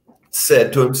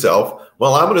 said to himself,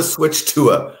 well, I'm going to switch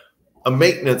to a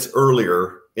maintenance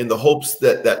earlier in the hopes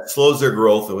that that slows their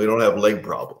growth and we don't have leg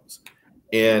problems.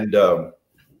 And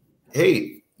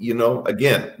hey, you know,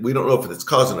 again, we don't know if it's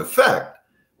cause and effect,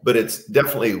 but it's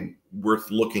definitely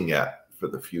worth looking at for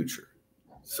the future.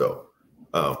 So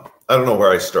I don't know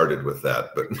where I started with that,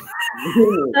 but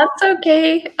that's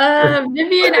okay.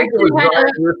 Vivian actually had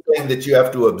a thing that you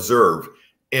have to observe,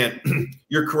 and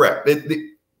you're correct.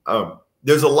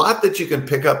 There's a lot that you can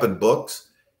pick up in books,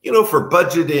 you know, for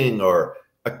budgeting or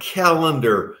a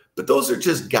calendar, but those are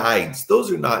just guides.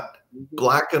 Those are not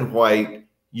black and white.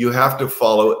 You have to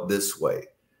follow it this way,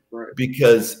 right?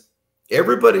 Because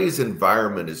everybody's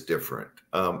environment is different.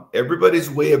 Everybody's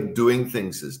way of doing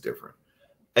things is different.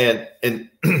 And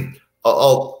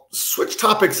I'll switch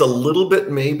topics a little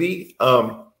bit, maybe,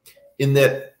 in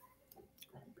that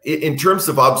in terms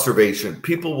of observation,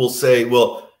 people will say,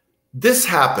 well, this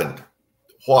happened.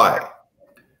 Why?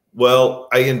 Well,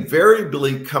 I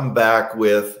invariably come back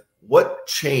with what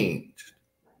changed.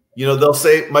 You know, they'll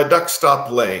say, my duck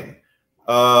stopped laying.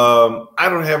 I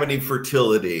don't have any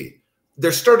fertility.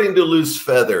 They're starting to lose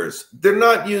feathers. They're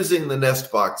not using the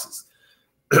nest boxes.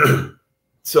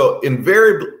 So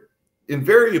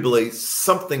invariably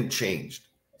something changed.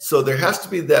 So there has to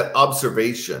be that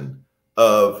observation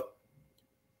of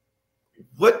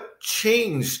what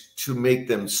changed to make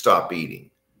them stop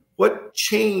eating. What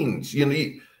changed? You know,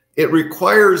 it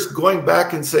requires going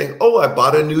back and saying, oh, I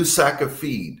bought a new sack of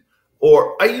feed,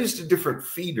 or I used a different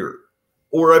feeder,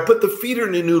 or I put the feeder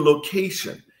in a new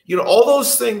location. You know, all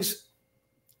those things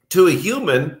to a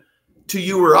human, to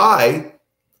you or I,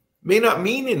 may not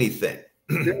mean anything.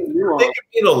 They can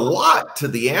mean a lot to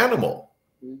the animal,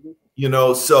 you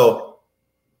know, so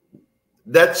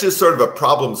that's just sort of a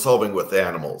problem solving with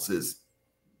animals is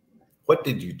what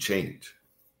did you change?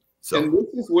 So, and this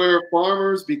is where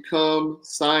farmers become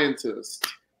scientists,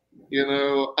 you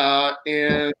know,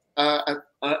 and I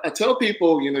tell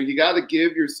people, you know, you got to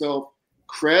give yourself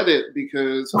credit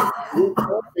because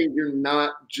you're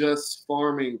not just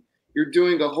farming. You're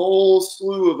doing a whole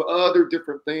slew of other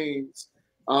different things.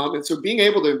 And so being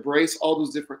able to embrace all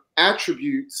those different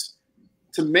attributes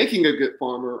to making a good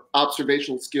farmer,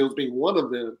 observational skills being one of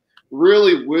them,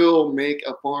 really will make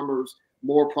a farmer's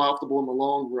more profitable in the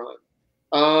long run.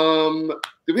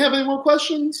 Do we have any more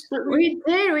questions, Brittany? We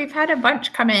did. We've had a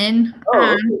bunch come in.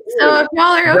 So if y'all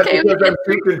are okay with it,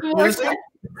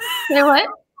 say what?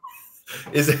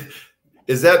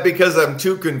 Is that because I'm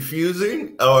too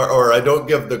confusing or I don't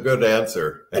give the good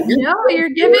answer? No, you're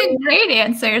giving great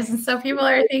answers. And so people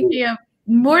are thinking of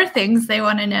more things they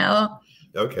want to know.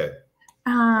 Okay.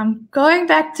 Going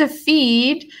back to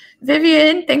feed,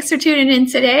 Vivian, thanks for tuning in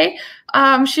today.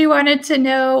 She wanted to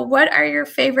know, what are your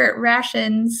favorite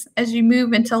rations as you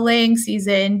move into laying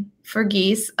season? for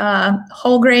geese?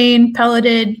 Whole grain,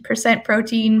 pelleted, percent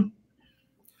protein?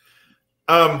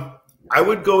 I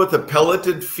would go with a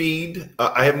pelleted feed.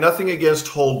 I have nothing against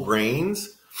whole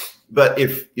grains, but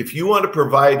if you want to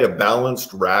provide a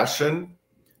balanced ration,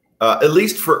 at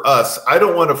least for us, I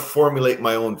don't want to formulate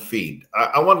my own feed.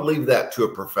 I want to leave that to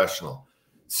a professional.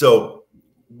 So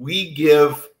we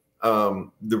give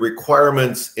the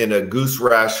requirements in a goose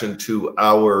ration to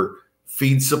our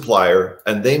feed supplier,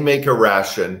 and they make a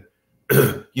ration,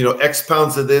 you know, X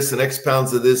pounds of this and X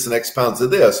pounds of this and X pounds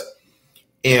of this.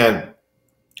 And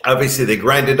obviously they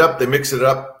grind it up, they mix it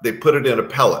up, they put it in a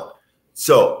pellet.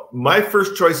 So my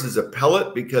first choice is a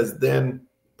pellet, because then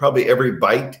probably every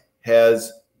bite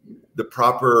has the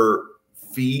proper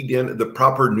feed in the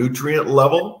proper nutrient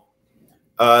level.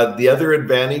 The other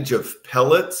advantage of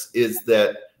pellets is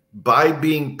that by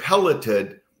being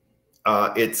pelleted,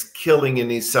 it's killing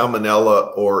any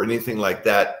salmonella or anything like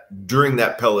that during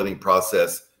that pelleting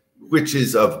process, which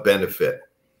is of benefit.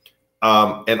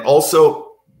 And also,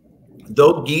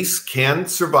 though geese can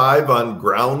survive on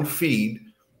ground feed,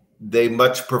 they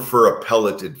much prefer a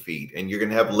pelleted feed, and you're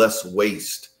going to have less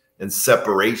waste and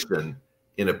separation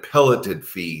in a pelleted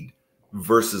feed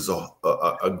versus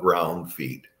a ground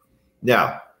feed.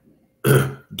 Now,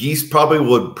 geese probably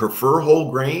would prefer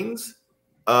whole grains,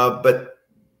 but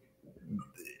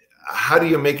how do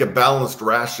you make a balanced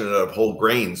ration out of whole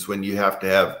grains when you have to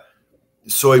have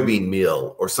soybean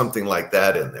meal or something like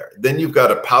that in there? Then you've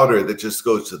got a powder that just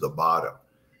goes to the bottom.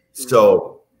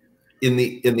 So in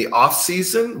the off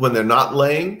season, when they're not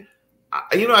laying,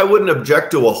 you know, I wouldn't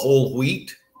object to a whole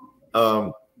wheat,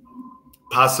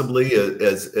 possibly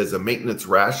as a maintenance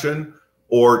ration,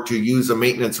 or to use a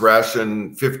maintenance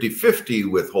ration 50-50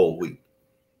 with whole wheat.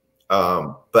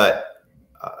 But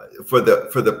for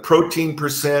the protein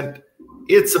percent,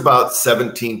 it's about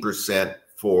 17%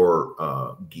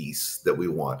 for geese that we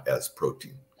want as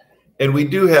protein. And we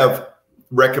do have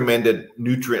recommended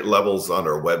nutrient levels on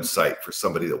our website for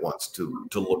somebody that wants to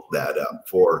look that up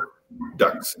for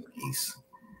ducks and geese.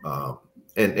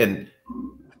 And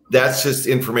that's just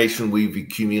information we've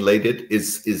accumulated.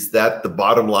 Is that the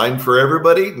bottom line for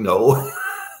everybody? No.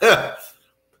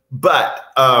 But,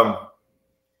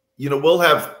 you know, we'll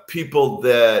have people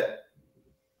that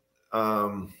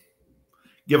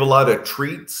give a lot of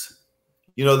treats.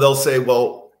 You know, they'll say,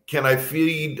 well, can I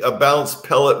feed a balanced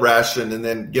pellet ration and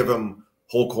then give them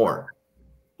whole corn?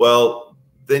 Well,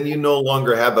 then you no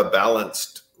longer have a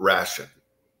balanced ration,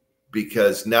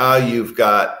 because now you've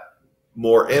got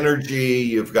more energy,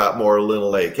 you've got more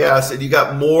linoleic acid, you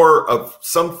got more of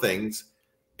some things,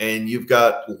 and you've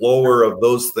got lower of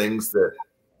those things that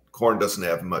corn doesn't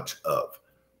have much of.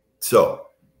 So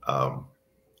I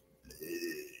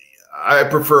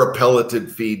prefer a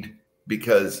pelleted feed,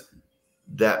 because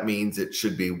that means it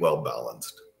should be well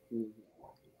balanced.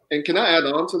 And can I add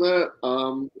on to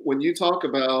that? When you talk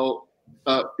about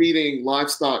feeding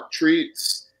livestock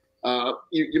treats,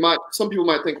 some people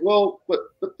might think, well, but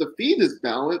the feed is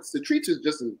balanced. The treats is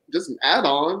just an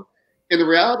add-on. And the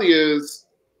reality is,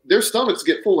 their stomachs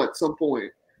get full at some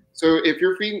point. So if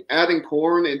you're adding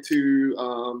corn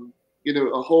into you know,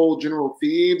 a whole general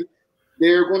feed,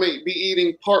 they're going to be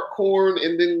eating part corn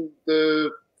and then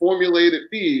the formulated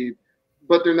feed,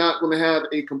 but they're not going to have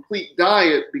a complete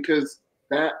diet, because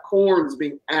that corn is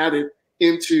being added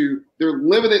into their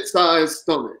limited size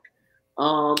stomach.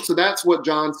 So that's what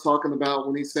John's talking about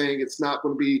when he's saying it's not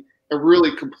going to be a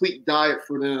really complete diet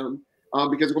for them,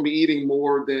 because they're going to be eating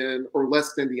more than or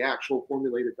less than the actual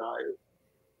formulated diet.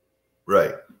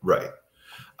 Right, right.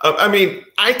 I mean,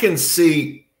 I can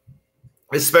see,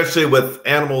 especially with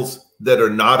animals that are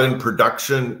not in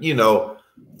production, you know,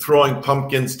 throwing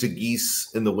pumpkins to geese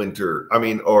in the winter. I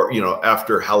mean, or, you know,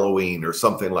 after Halloween or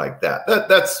something like that.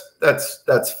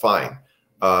 That's fine.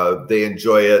 They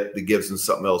enjoy it. It gives them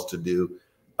something else to do.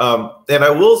 And I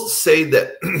will say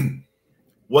that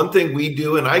one thing we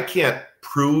do, and I can't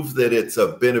prove that it's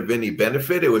been of any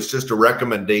benefit, it was just a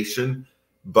recommendation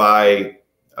by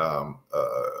a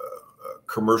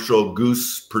commercial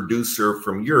goose producer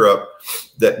from Europe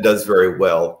that does very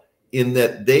well, in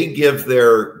that they give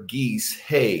their geese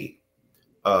hay.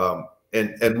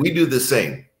 And we do the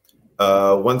same.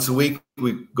 Once a week,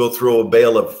 we go through a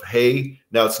bale of hay.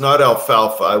 Now, it's not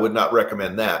alfalfa. I would not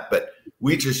recommend that, but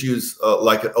we just use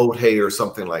like an oat hay or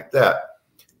something like that.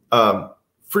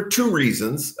 For two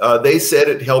reasons. They said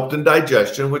it helped in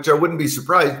digestion, which I wouldn't be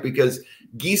surprised, because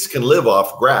geese can live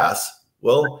off grass.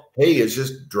 Well, hay is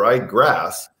just dried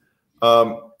grass.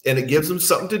 And it gives them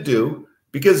something to do,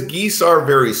 because geese are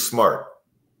very smart.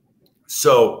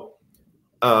 So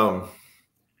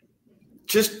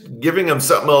just giving them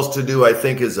something else to do, I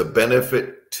think, is a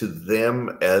benefit to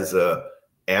them as a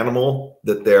animal,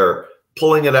 that they're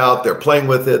pulling it out, they're playing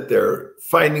with it, they're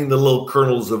finding the little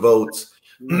kernels of oats,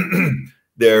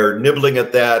 they're nibbling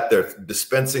at that, they're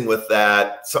dispensing with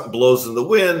that. Something blows in the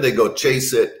wind, they go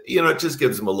chase it. You know, it just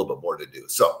gives them a little bit more to do.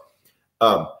 So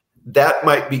that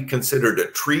might be considered a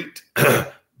treat,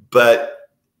 but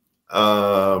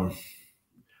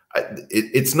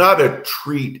it's not a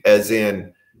treat as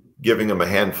in giving them a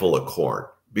handful of corn,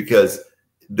 because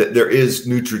there is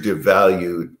nutritive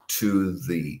value to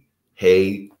the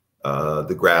hay,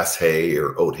 the grass hay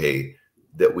or oat hay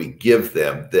that we give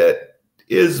them, that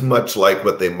is much like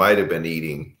what they might have been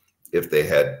eating if they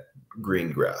had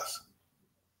green grass.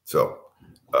 So,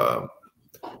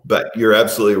 but you're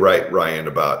absolutely right, Ryan,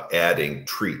 about adding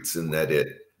treats, in that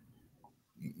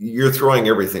you're throwing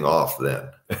everything off then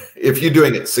if you're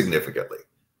doing it significantly.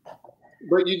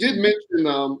 But you did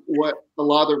mention what a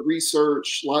lot of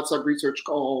research, livestock research,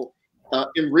 call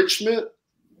enrichment,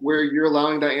 where you're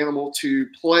allowing that animal to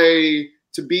play,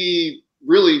 to be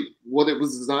really what it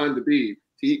was designed to be,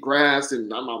 to eat grass and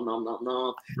nom nom nom nom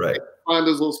nom. Right. And find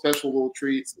those little special little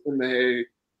treats in the hay.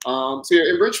 So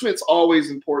yeah, enrichment's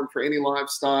always important for any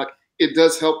livestock. It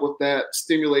does help with that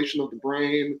stimulation of the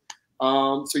brain.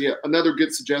 So yeah, another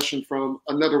good suggestion from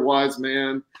another wise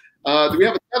man. Do we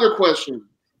have another question?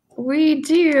 We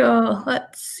do.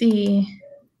 Let's see.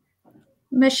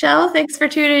 Michelle, thanks for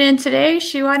tuning in today.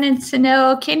 She wanted to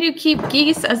know, can you keep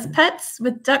geese as pets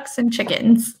with ducks and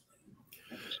chickens?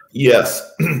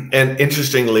 Yes. And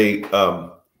interestingly,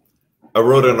 I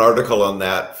wrote an article on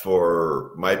that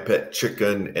for my pet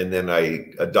chicken, and then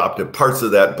I adopted parts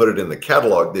of that and put it in the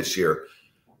catalog this year.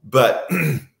 But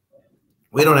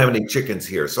we don't have any chickens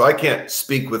here, so I can't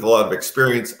speak with a lot of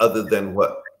experience other than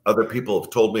what other people have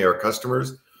told me, our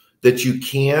customers, that you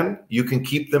can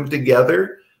keep them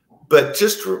together, but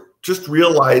just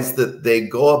realize that they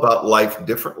go about life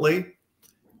differently.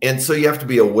 And so you have to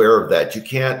be aware of that. You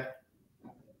can't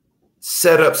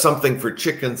set up something for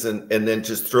chickens and then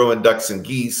just throw in ducks and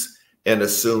geese and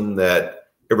assume that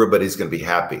everybody's going to be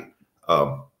happy.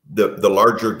 The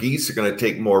larger geese are going to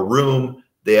take more room.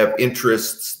 They have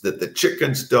interests that the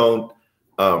chickens don't.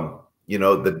 You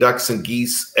know, the ducks and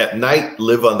geese at night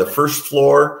live on the first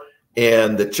floor,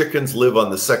 and the chickens live on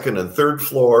the second and third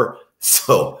floor.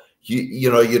 So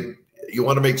you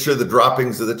want to make sure the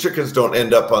droppings of the chickens don't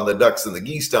end up on the ducks and the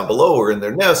geese down below or in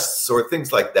their nests or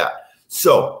things like that.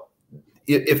 So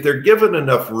if they're given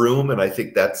enough room, and I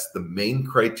think that's the main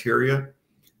criteria,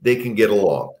 they can get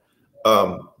along.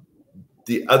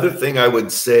 The other thing I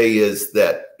would say is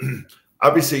that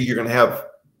obviously you're going to have,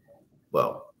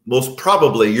 well, most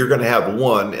probably you're going to have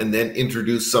one and then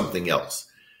introduce something else.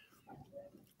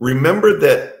 Remember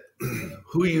that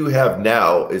who you have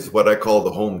now is what I call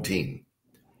the home team.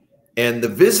 And the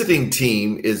visiting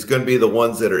team is going to be the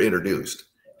ones that are introduced.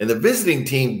 And the visiting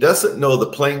team doesn't know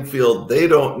the playing field. They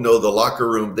don't know the locker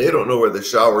room. They don't know where the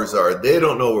showers are. They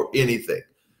don't know anything.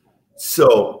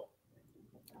 So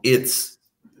it's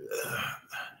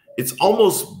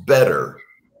almost better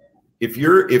if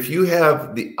you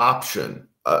have the option.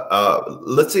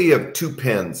 Let's say you have 2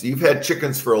 pens. You've had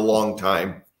chickens for a long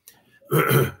time.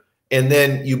 And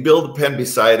then you build a pen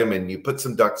beside them and you put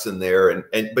some ducks in there,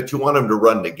 but you want them to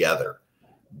run together.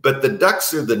 But the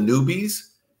ducks are the newbies.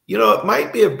 You know, it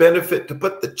might be a benefit to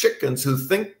put the chickens who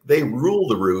think they rule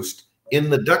the roost in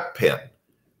the duck pen,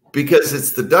 because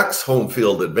it's the ducks' home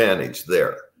field advantage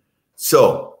there.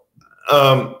 So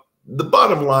the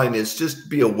bottom line is just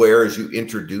be aware as you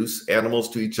introduce animals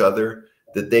to each other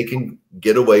that they can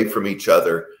get away from each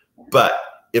other. But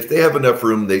if they have enough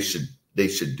room, they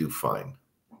should do fine.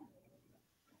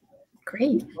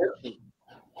 Great.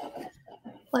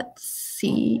 Let's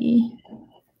see.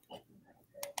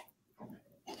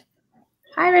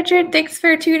 Hi, Richard. Thanks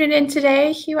for tuning in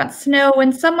today. He wants to know,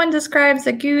 when someone describes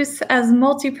a goose as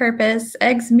multi-purpose,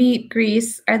 eggs, meat,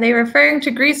 grease, are they referring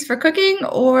to grease for cooking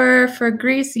or for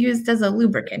grease used as a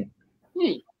lubricant?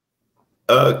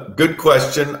 Good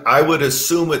question. I would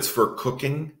assume it's for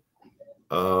cooking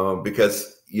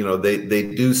because, you know,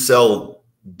 they do sell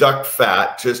duck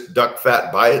fat, just duck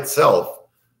fat by itself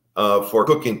for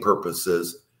cooking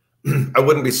purposes. I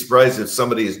wouldn't be surprised if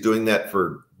somebody is doing that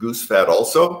for goose fat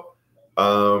also.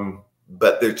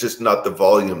 But there's just not the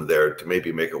volume there to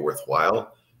maybe make it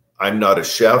worthwhile. I'm not a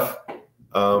chef.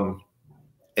 And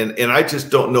I just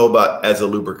don't know about as a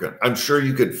lubricant. I'm sure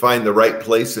you could find the right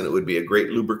place and it would be a great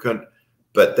lubricant,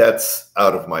 but that's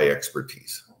out of my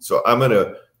expertise. So I'm going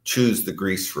to choose the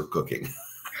grease for cooking.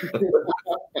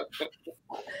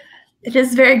 It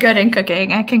is very good in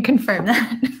cooking. I can confirm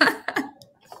that.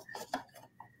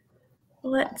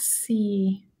 Let's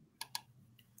see.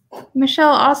 Michelle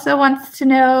also wants to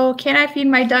know, can I feed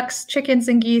my ducks, chickens,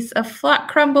 and geese a flock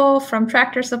crumble from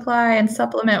Tractor Supply and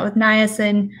supplement with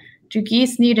niacin? Do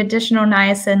geese need additional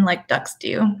niacin like ducks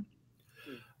do?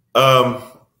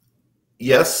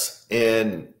 Yes,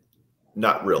 and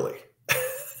not really.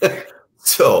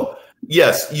 So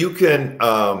yes, you can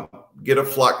get a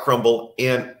flock crumble,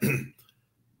 and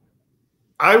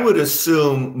I would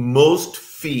assume most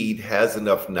feed has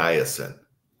enough niacin.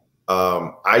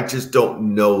 I just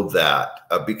don't know that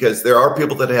because there are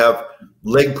people that have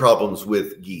leg problems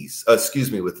with geese.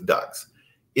 With ducks.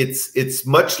 It's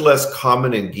much less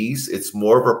common in geese. It's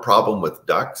more of a problem with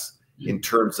ducks in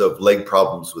terms of leg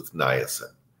problems with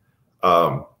niacin.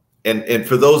 And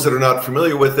for those that are not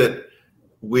familiar with it,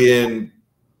 when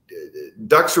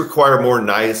ducks require more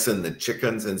niacin than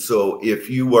chickens, and so if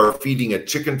you are feeding a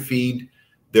chicken feed,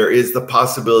 there is the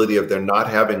possibility of them not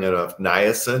having enough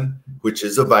niacin, which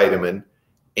is a vitamin,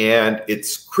 and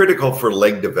it's critical for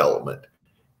leg development.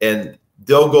 And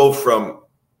they'll go from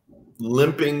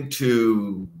limping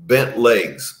to bent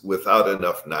legs without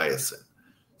enough niacin.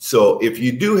 So if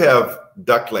you do have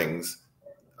ducklings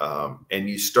and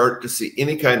you start to see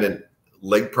any kind of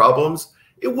leg problems,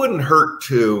 it wouldn't hurt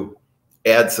to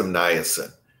add some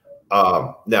niacin.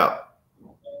 Now,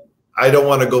 I don't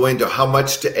want to go into how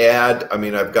much to add. I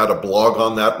mean, I've got a blog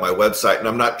on that, my website, and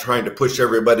I'm not trying to push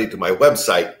everybody to my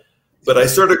website, but I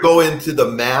sort of go into the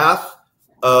math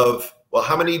of, well,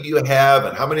 how many do you have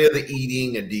and how many are they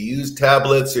eating, and do you use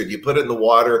tablets or do you put it in the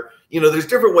water? You know, there's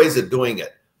different ways of doing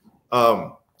it.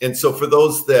 And so for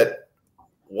those that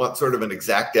want sort of an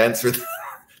exact answer,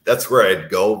 that's where I'd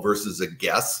go versus a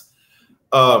guess.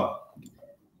 But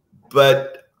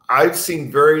I've seen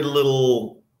very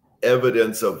little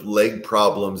evidence of leg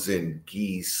problems in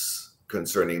geese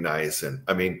concerning niacin.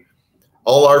 I mean,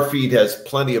 all our feed has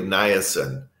plenty of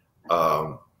niacin,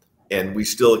 and we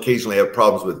still occasionally have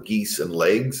problems with geese and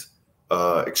legs,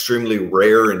 extremely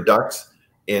rare in ducks.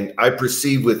 And I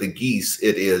perceive with the geese,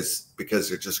 it is because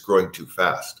they're just growing too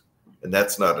fast. And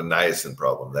that's not a niacin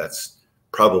problem. That's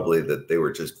probably that they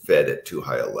were just fed at too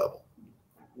high a level.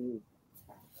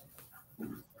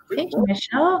 Thank you,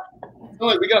 Michelle.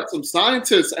 Oh, we got some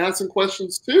scientists asking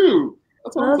questions too.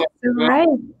 That's what I'm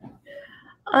talking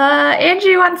about.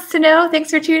 Angie wants to know,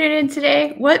 thanks for tuning in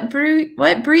today, what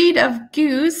breed of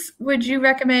goose would you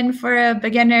recommend for a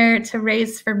beginner to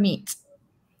raise for meat?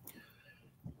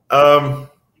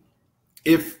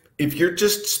 If you're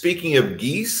just speaking of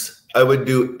geese, I would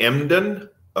do Emden.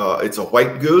 It's a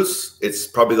white goose. It's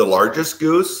probably the largest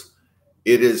goose.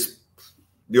 It is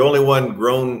the only one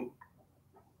grown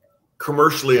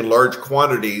commercially in large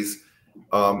quantities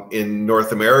in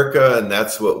North America, and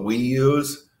that's what we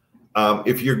use.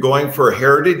 If you're going for a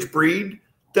heritage breed,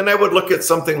 then I would look at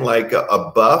something like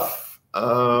a buff,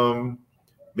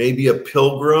 maybe a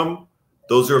pilgrim.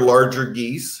 Those are larger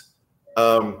geese.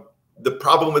 The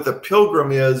problem with a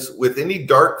pilgrim is with any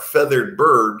dark feathered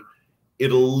bird,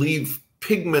 it'll leave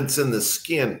pigments in the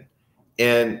skin.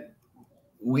 And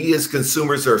we as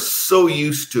consumers are so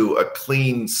used to a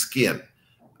clean skin.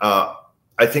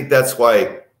 I think that's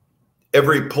why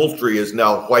every poultry is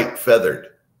now white feathered,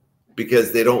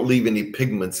 because they don't leave any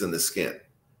pigments in the skin.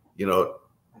 You know,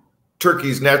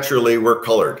 turkeys naturally were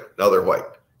colored, now they're white.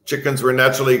 Chickens were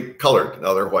naturally colored,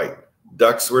 now they're white.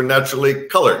 Ducks were naturally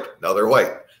colored, now they're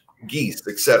white. Geese,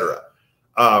 etc.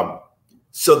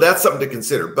 So that's something to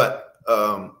consider. But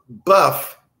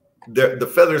buff,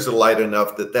 the feathers are light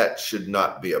enough that should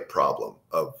not be a problem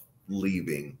of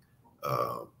leaving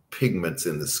pigments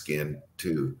in the skin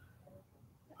to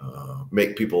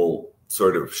make people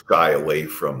sort of shy away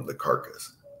from the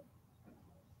carcass.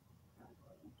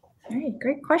 All right,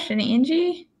 great question,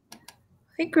 Angie. I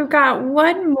think we've got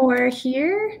one more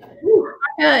here.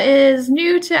 Rebecca is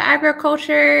new to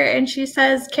agriculture, and she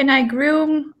says, can I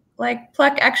groom, like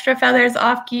pluck extra feathers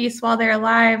off geese while they're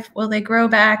alive? Will they grow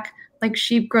back like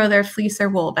sheep grow their fleece or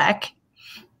wool back?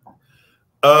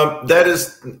 That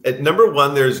is, at number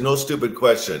one, there's no stupid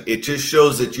question. It just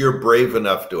shows that you're brave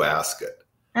enough to ask it.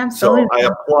 Absolutely. So I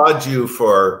applaud you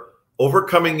for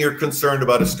overcoming your concern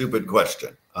about a stupid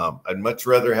question. I'd much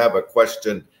rather have a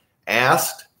question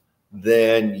asked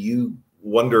than you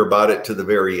wonder about it to the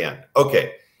very end.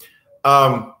 Okay.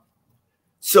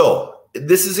 So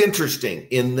this is interesting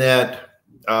in that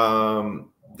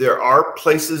there are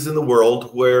places in the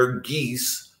world where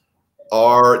geese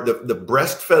are, the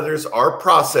breast feathers are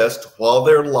processed while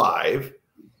they're live.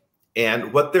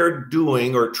 And what they're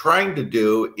doing or trying to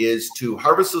do is to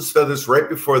harvest those feathers right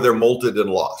before they're molted and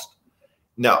lost.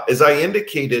 Now, as I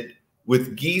indicated,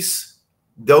 with geese,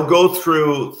 they'll go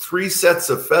through 3 sets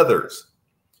of feathers.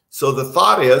 So the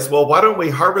thought is, well, why don't we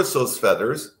harvest those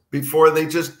feathers before they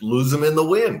just lose them in the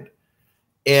wind?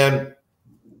 And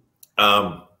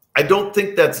I don't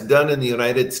think that's done in the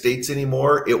United States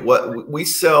anymore. What we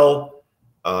sell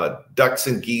ducks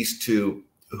and geese to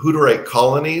Hutterite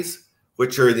colonies,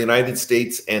 which are in the United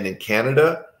States and in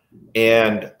Canada,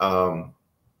 and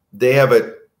they have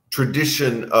a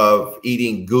tradition of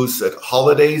eating goose at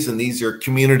holidays, and these are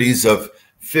communities of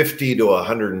 50 to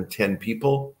 110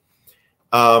 people.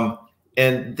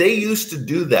 And they used to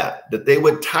do that they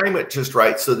would time it just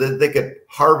right so that they could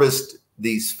harvest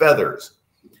these feathers.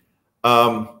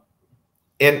 And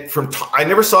I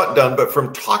never saw it done, but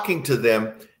from talking to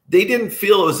them, they didn't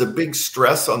feel it was a big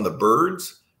stress on the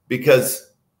birds because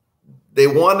they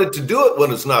wanted to do it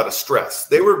when it's not a stress.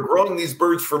 They were growing these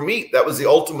birds for meat. That was the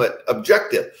ultimate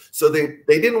objective. So they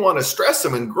didn't want to stress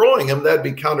them, and growing them, that'd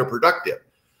be counterproductive.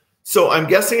 So I'm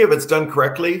guessing if it's done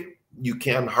correctly, you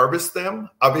can harvest them.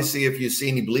 Obviously, if you see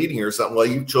any bleeding or something, well,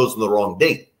 you've chosen the wrong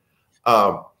date.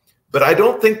 But I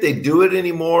don't think they do it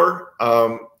anymore.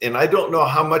 And I don't know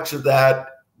how much of that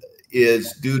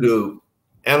is due to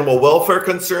animal welfare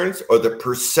concerns or the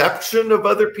perception of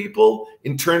other people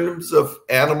in terms of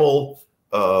animal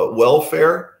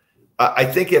welfare. I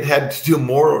think it had to do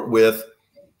more with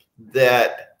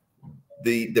that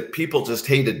the people just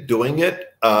hated doing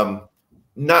it,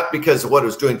 not because of what it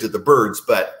was doing to the birds,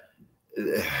 but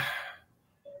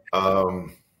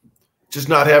just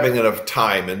not having enough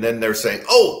time. And then they're saying,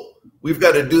 oh, we've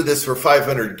got to do this for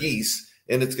 500 geese,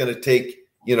 and it's going to take,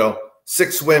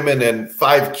 6 women and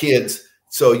 5 kids.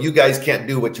 So you guys can't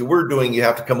do what you were doing. You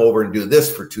have to come over and do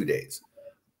this for 2 days.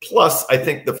 Plus, I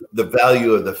think the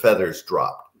value of the feathers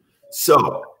dropped.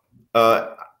 So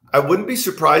I wouldn't be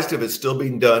surprised if it's still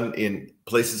being done in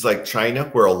places like China,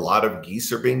 where a lot of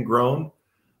geese are being grown.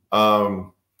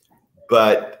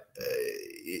 But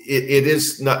it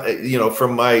is not,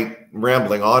 from my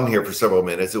rambling on here for several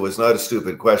minutes, it was not a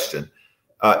stupid question.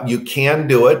 You can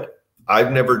do it.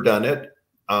 I've never done it.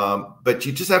 But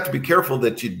you just have to be careful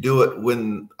that you do it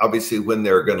when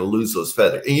they're going to lose those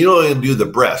feathers. And you don't even do the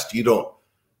breast. You don't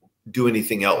do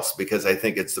anything else, because I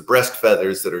think it's the breast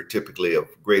feathers that are typically of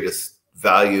greatest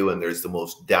value, and there's the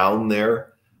most down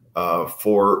there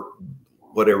for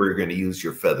whatever you're going to use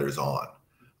your feathers on.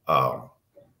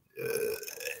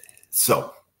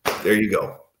 So there you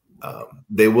go.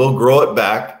 They will grow it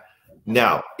back.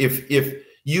 Now, if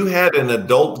you had an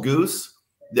adult goose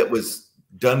that was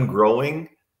done growing,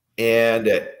 and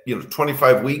at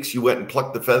 25 weeks you went and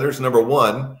plucked the feathers, number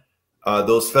one,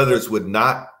 those feathers would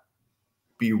not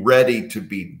be ready to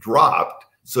be dropped,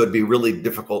 so it'd be really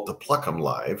difficult to pluck them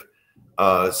live.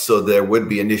 So there would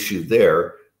be an issue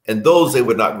there, and those they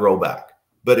would not grow back.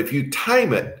 But if you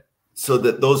time it so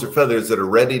that those are feathers that are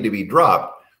ready to be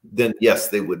dropped, then yes,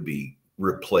 they would be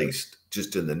replaced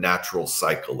just in the natural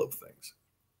cycle of things.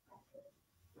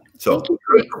 So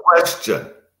good question.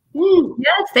 Woo.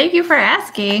 Yes, thank you for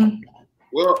asking.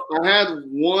 Well, I had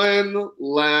one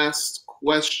last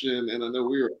question, and I know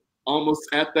we were almost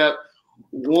at that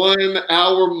 1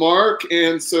 hour mark,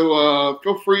 and so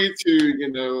feel free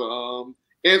to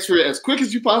answer it as quick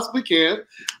as you possibly can.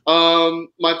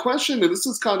 My question, and this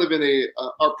is kind of in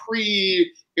our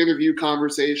pre-interview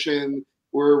conversation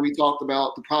where we talked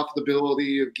about the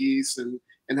profitability of geese and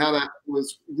how that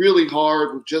was really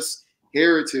hard with just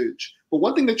heritage. But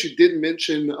one thing that you did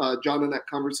mention, John, in that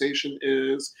conversation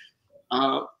is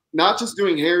not just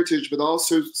doing heritage, but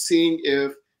also seeing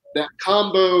if that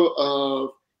combo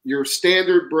of your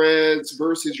standard breds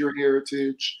versus your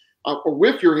heritage, or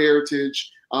with your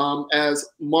heritage, as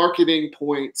marketing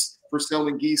points for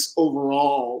selling geese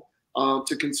overall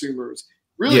to consumers.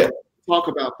 Really talk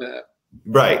about that.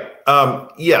 Right.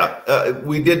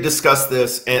 We did discuss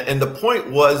this. And the point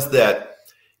was that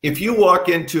if you walk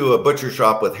into a butcher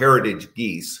shop with heritage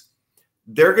geese,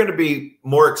 they're going to be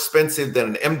more expensive than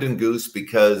an Emden goose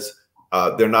because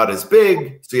they're not as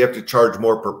big. So you have to charge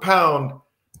more per pound.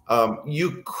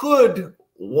 You could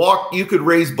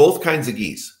raise both kinds of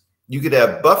geese. You could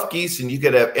have buff geese and you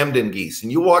could have Emden geese.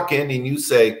 And you walk in and you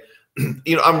say,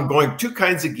 I'm going 2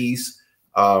 kinds of geese.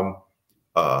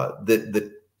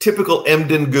 The typical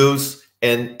Emden goose,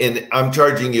 and I'm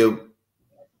charging you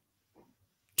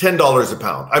 $10 a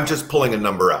pound. I'm just pulling a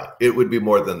number out. It would be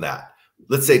more than that.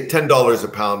 Let's say $10 a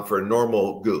pound for a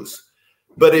normal goose.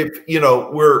 But if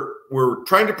we're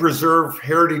trying to preserve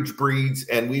heritage breeds,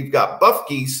 and we've got buff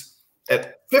geese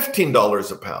at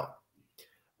 $15 a pound.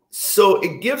 So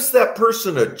it gives that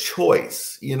person a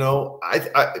choice.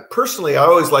 I personally, I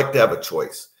always like to have a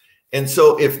choice. And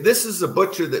so if this is a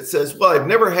butcher that says, well, I've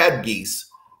never had geese,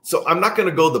 so I'm not going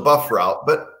to go the buff route,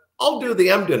 but I'll do the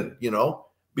Emden,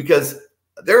 because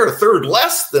they're a third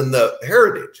less than the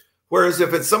heritage. Whereas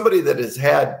if it's somebody that has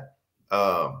had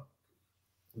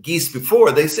geese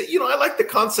before, they say, I like the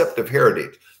concept of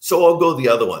heritage, so I'll go the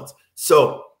other ones.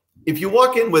 So if you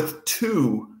walk in with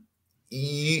two,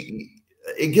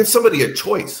 it gives somebody a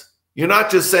choice. You're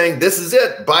not just saying, this is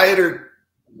it, buy it or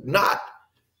not.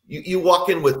 You walk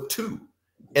in with two,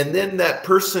 and then that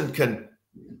person can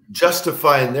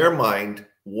justify in their mind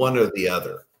one or the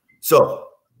other. So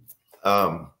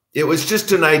it was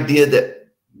just an idea that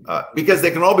because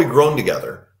they can all be grown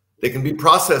together, they can be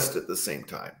processed at the same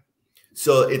time.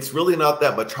 So it's really not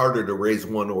that much harder to raise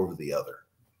one over the other.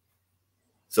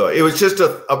 So it was just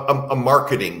a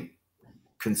marketing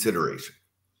consideration.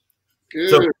 Good.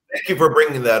 So thank you for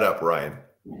bringing that up, Ryan.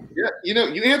 Yeah,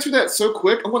 you answered that so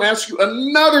quick. I want to ask you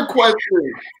another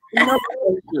question.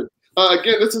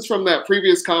 Again, this is from that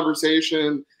previous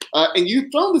conversation, and you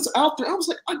thrown this out there. I was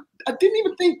like, I didn't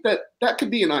even think that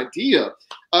could be an idea.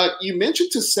 You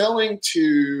mentioned selling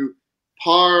to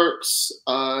parks,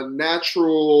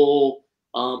 natural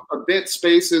event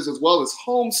spaces, as well as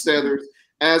homesteaders,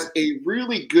 as a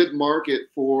really good market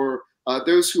for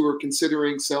those who are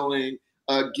considering selling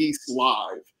geese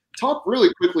live. Talk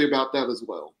really quickly about that as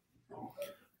well.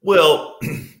 Well,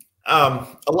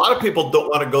 a lot of people don't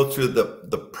want to go through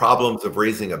the problems of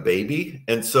raising a baby.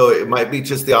 And so it might be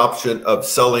just the option of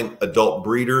selling adult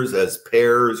breeders as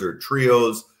pairs or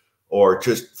trios or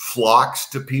just flocks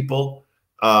to people.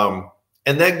 And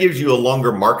that gives you a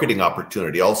longer marketing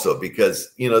opportunity also,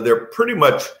 because, they're pretty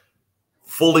much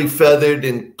fully feathered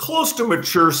and close to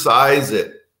mature size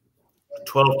at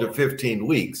 12 to 15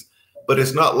 weeks. But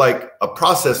it's not like a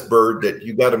processed bird that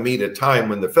you got to meet a time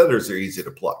when the feathers are easy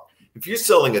to pluck. If you're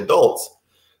selling adults,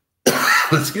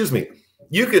 excuse me,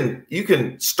 you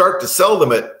can start to sell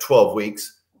them at 12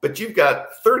 weeks, but you've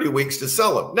got 30 weeks to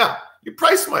sell them. Now, your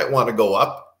price might want to go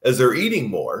up as they're eating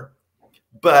more,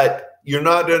 but you're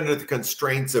not under the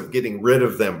constraints of getting rid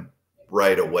of them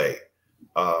right away.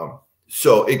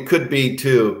 So it could be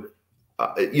to,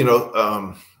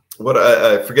 I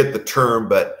forget the term,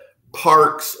 but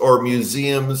parks or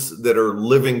museums that are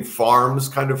living farms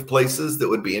kind of places that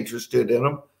would be interested in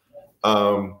them,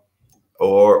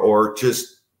 or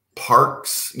just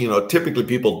parks. Typically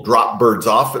people drop birds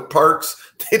off at parks.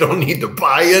 They don't need to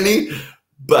buy any,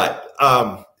 but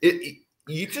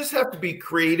you just have to be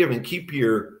creative and keep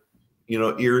your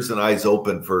ears and eyes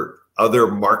open for other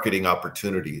marketing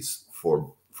opportunities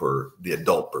for the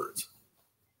adult birds.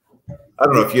 I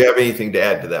don't know if you have anything to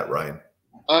add to that, Ryan.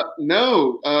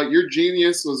 No, your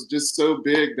genius was just so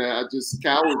big that I just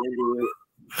cowered under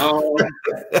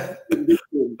it.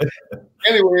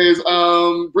 Anyways,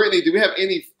 Brittany, do we have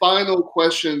any final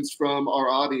questions from our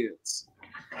audience?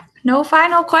 No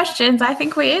final questions. I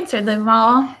think we answered them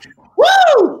all.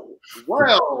 Woo!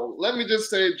 Well, let me just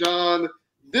say, John,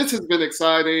 this has been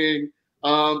exciting.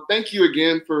 Thank you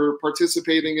again for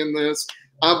participating in this.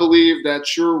 I believe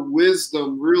that your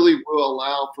wisdom really will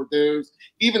allow for those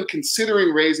even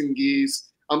considering raising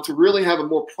geese to really have a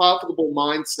more profitable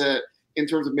mindset in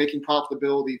terms of making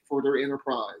profitability for their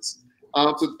enterprise.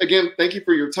 So again, thank you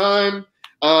for your time.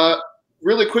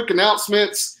 Really quick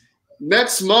announcements.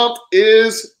 Next month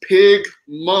is Pig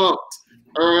Month.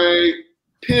 All right,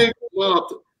 Pig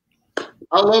Month.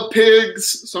 I love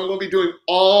pigs, so I'm going to be doing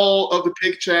all of the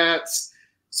pig chats.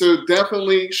 So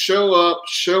definitely show up,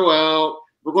 show out.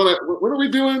 What are we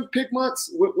doing? Pig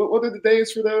months? What are the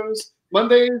days for those?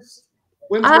 Mondays?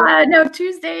 Wednesdays? No,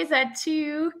 Tuesdays at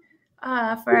 2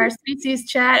 for our species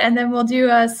chat, and then we'll do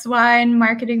a swine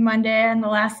marketing Monday on the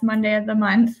last Monday of the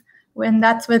month when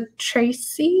that's with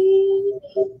Tracy.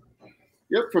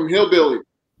 Yep, from Hillbilly.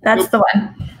 That's the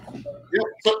one. Yep,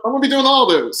 so I'm going to be doing all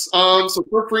those. So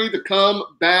feel free to come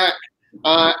back,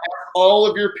 ask all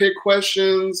of your pig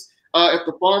questions. If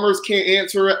the farmers can't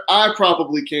answer it, I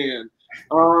probably can.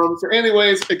 So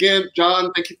anyways, again,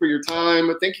 John, thank you for your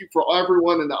time. Thank you for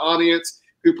everyone in the audience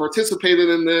who participated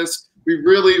in this. We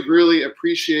really, really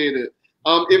appreciate it.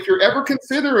 If you're ever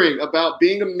considering about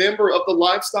being a member of the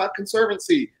Livestock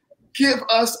Conservancy, give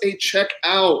us a check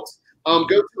out. Go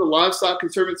to the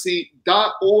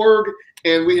livestockconservancy.org,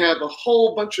 and we have a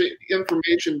whole bunch of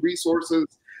information, resources.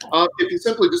 If you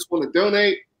simply just want to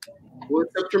donate, we'll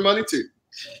accept your money too.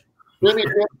 Brittany,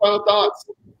 any final thoughts?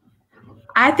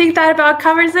 I think that about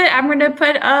covers it. I'm going to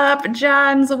put up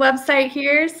John's website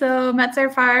here, so Metzer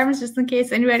Farms, just in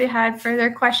case anybody had further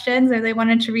questions or they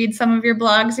wanted to read some of your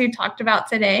blogs you talked about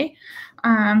today.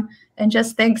 And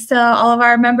just thanks to all of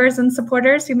our members and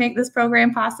supporters who make this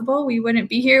program possible. We wouldn't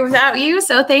be here without you,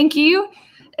 so thank you.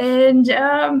 And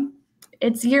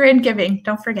it's year-end giving.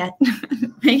 Don't forget.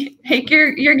 make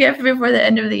your gift before the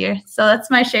end of the year. So that's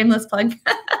my shameless plug.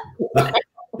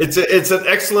 It's an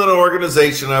excellent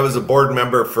organization. I was a board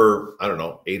member for, I don't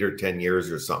know, 8 or 10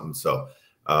 years or something. So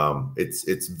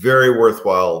it's very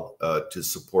worthwhile to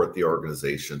support the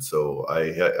organization. So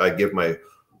I give my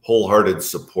wholehearted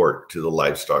support to the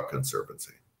Livestock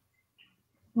Conservancy.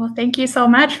 Well, thank you so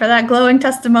much for that glowing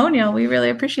testimonial. We really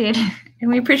appreciate it. And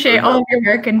we appreciate all of your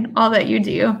work and all that you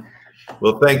do.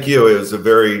 Well, thank you. It was a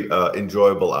very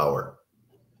enjoyable hour.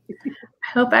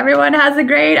 I hope everyone has a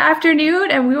great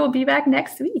afternoon, and we will be back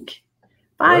next week.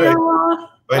 Bye, y'all.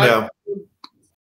 Bye now.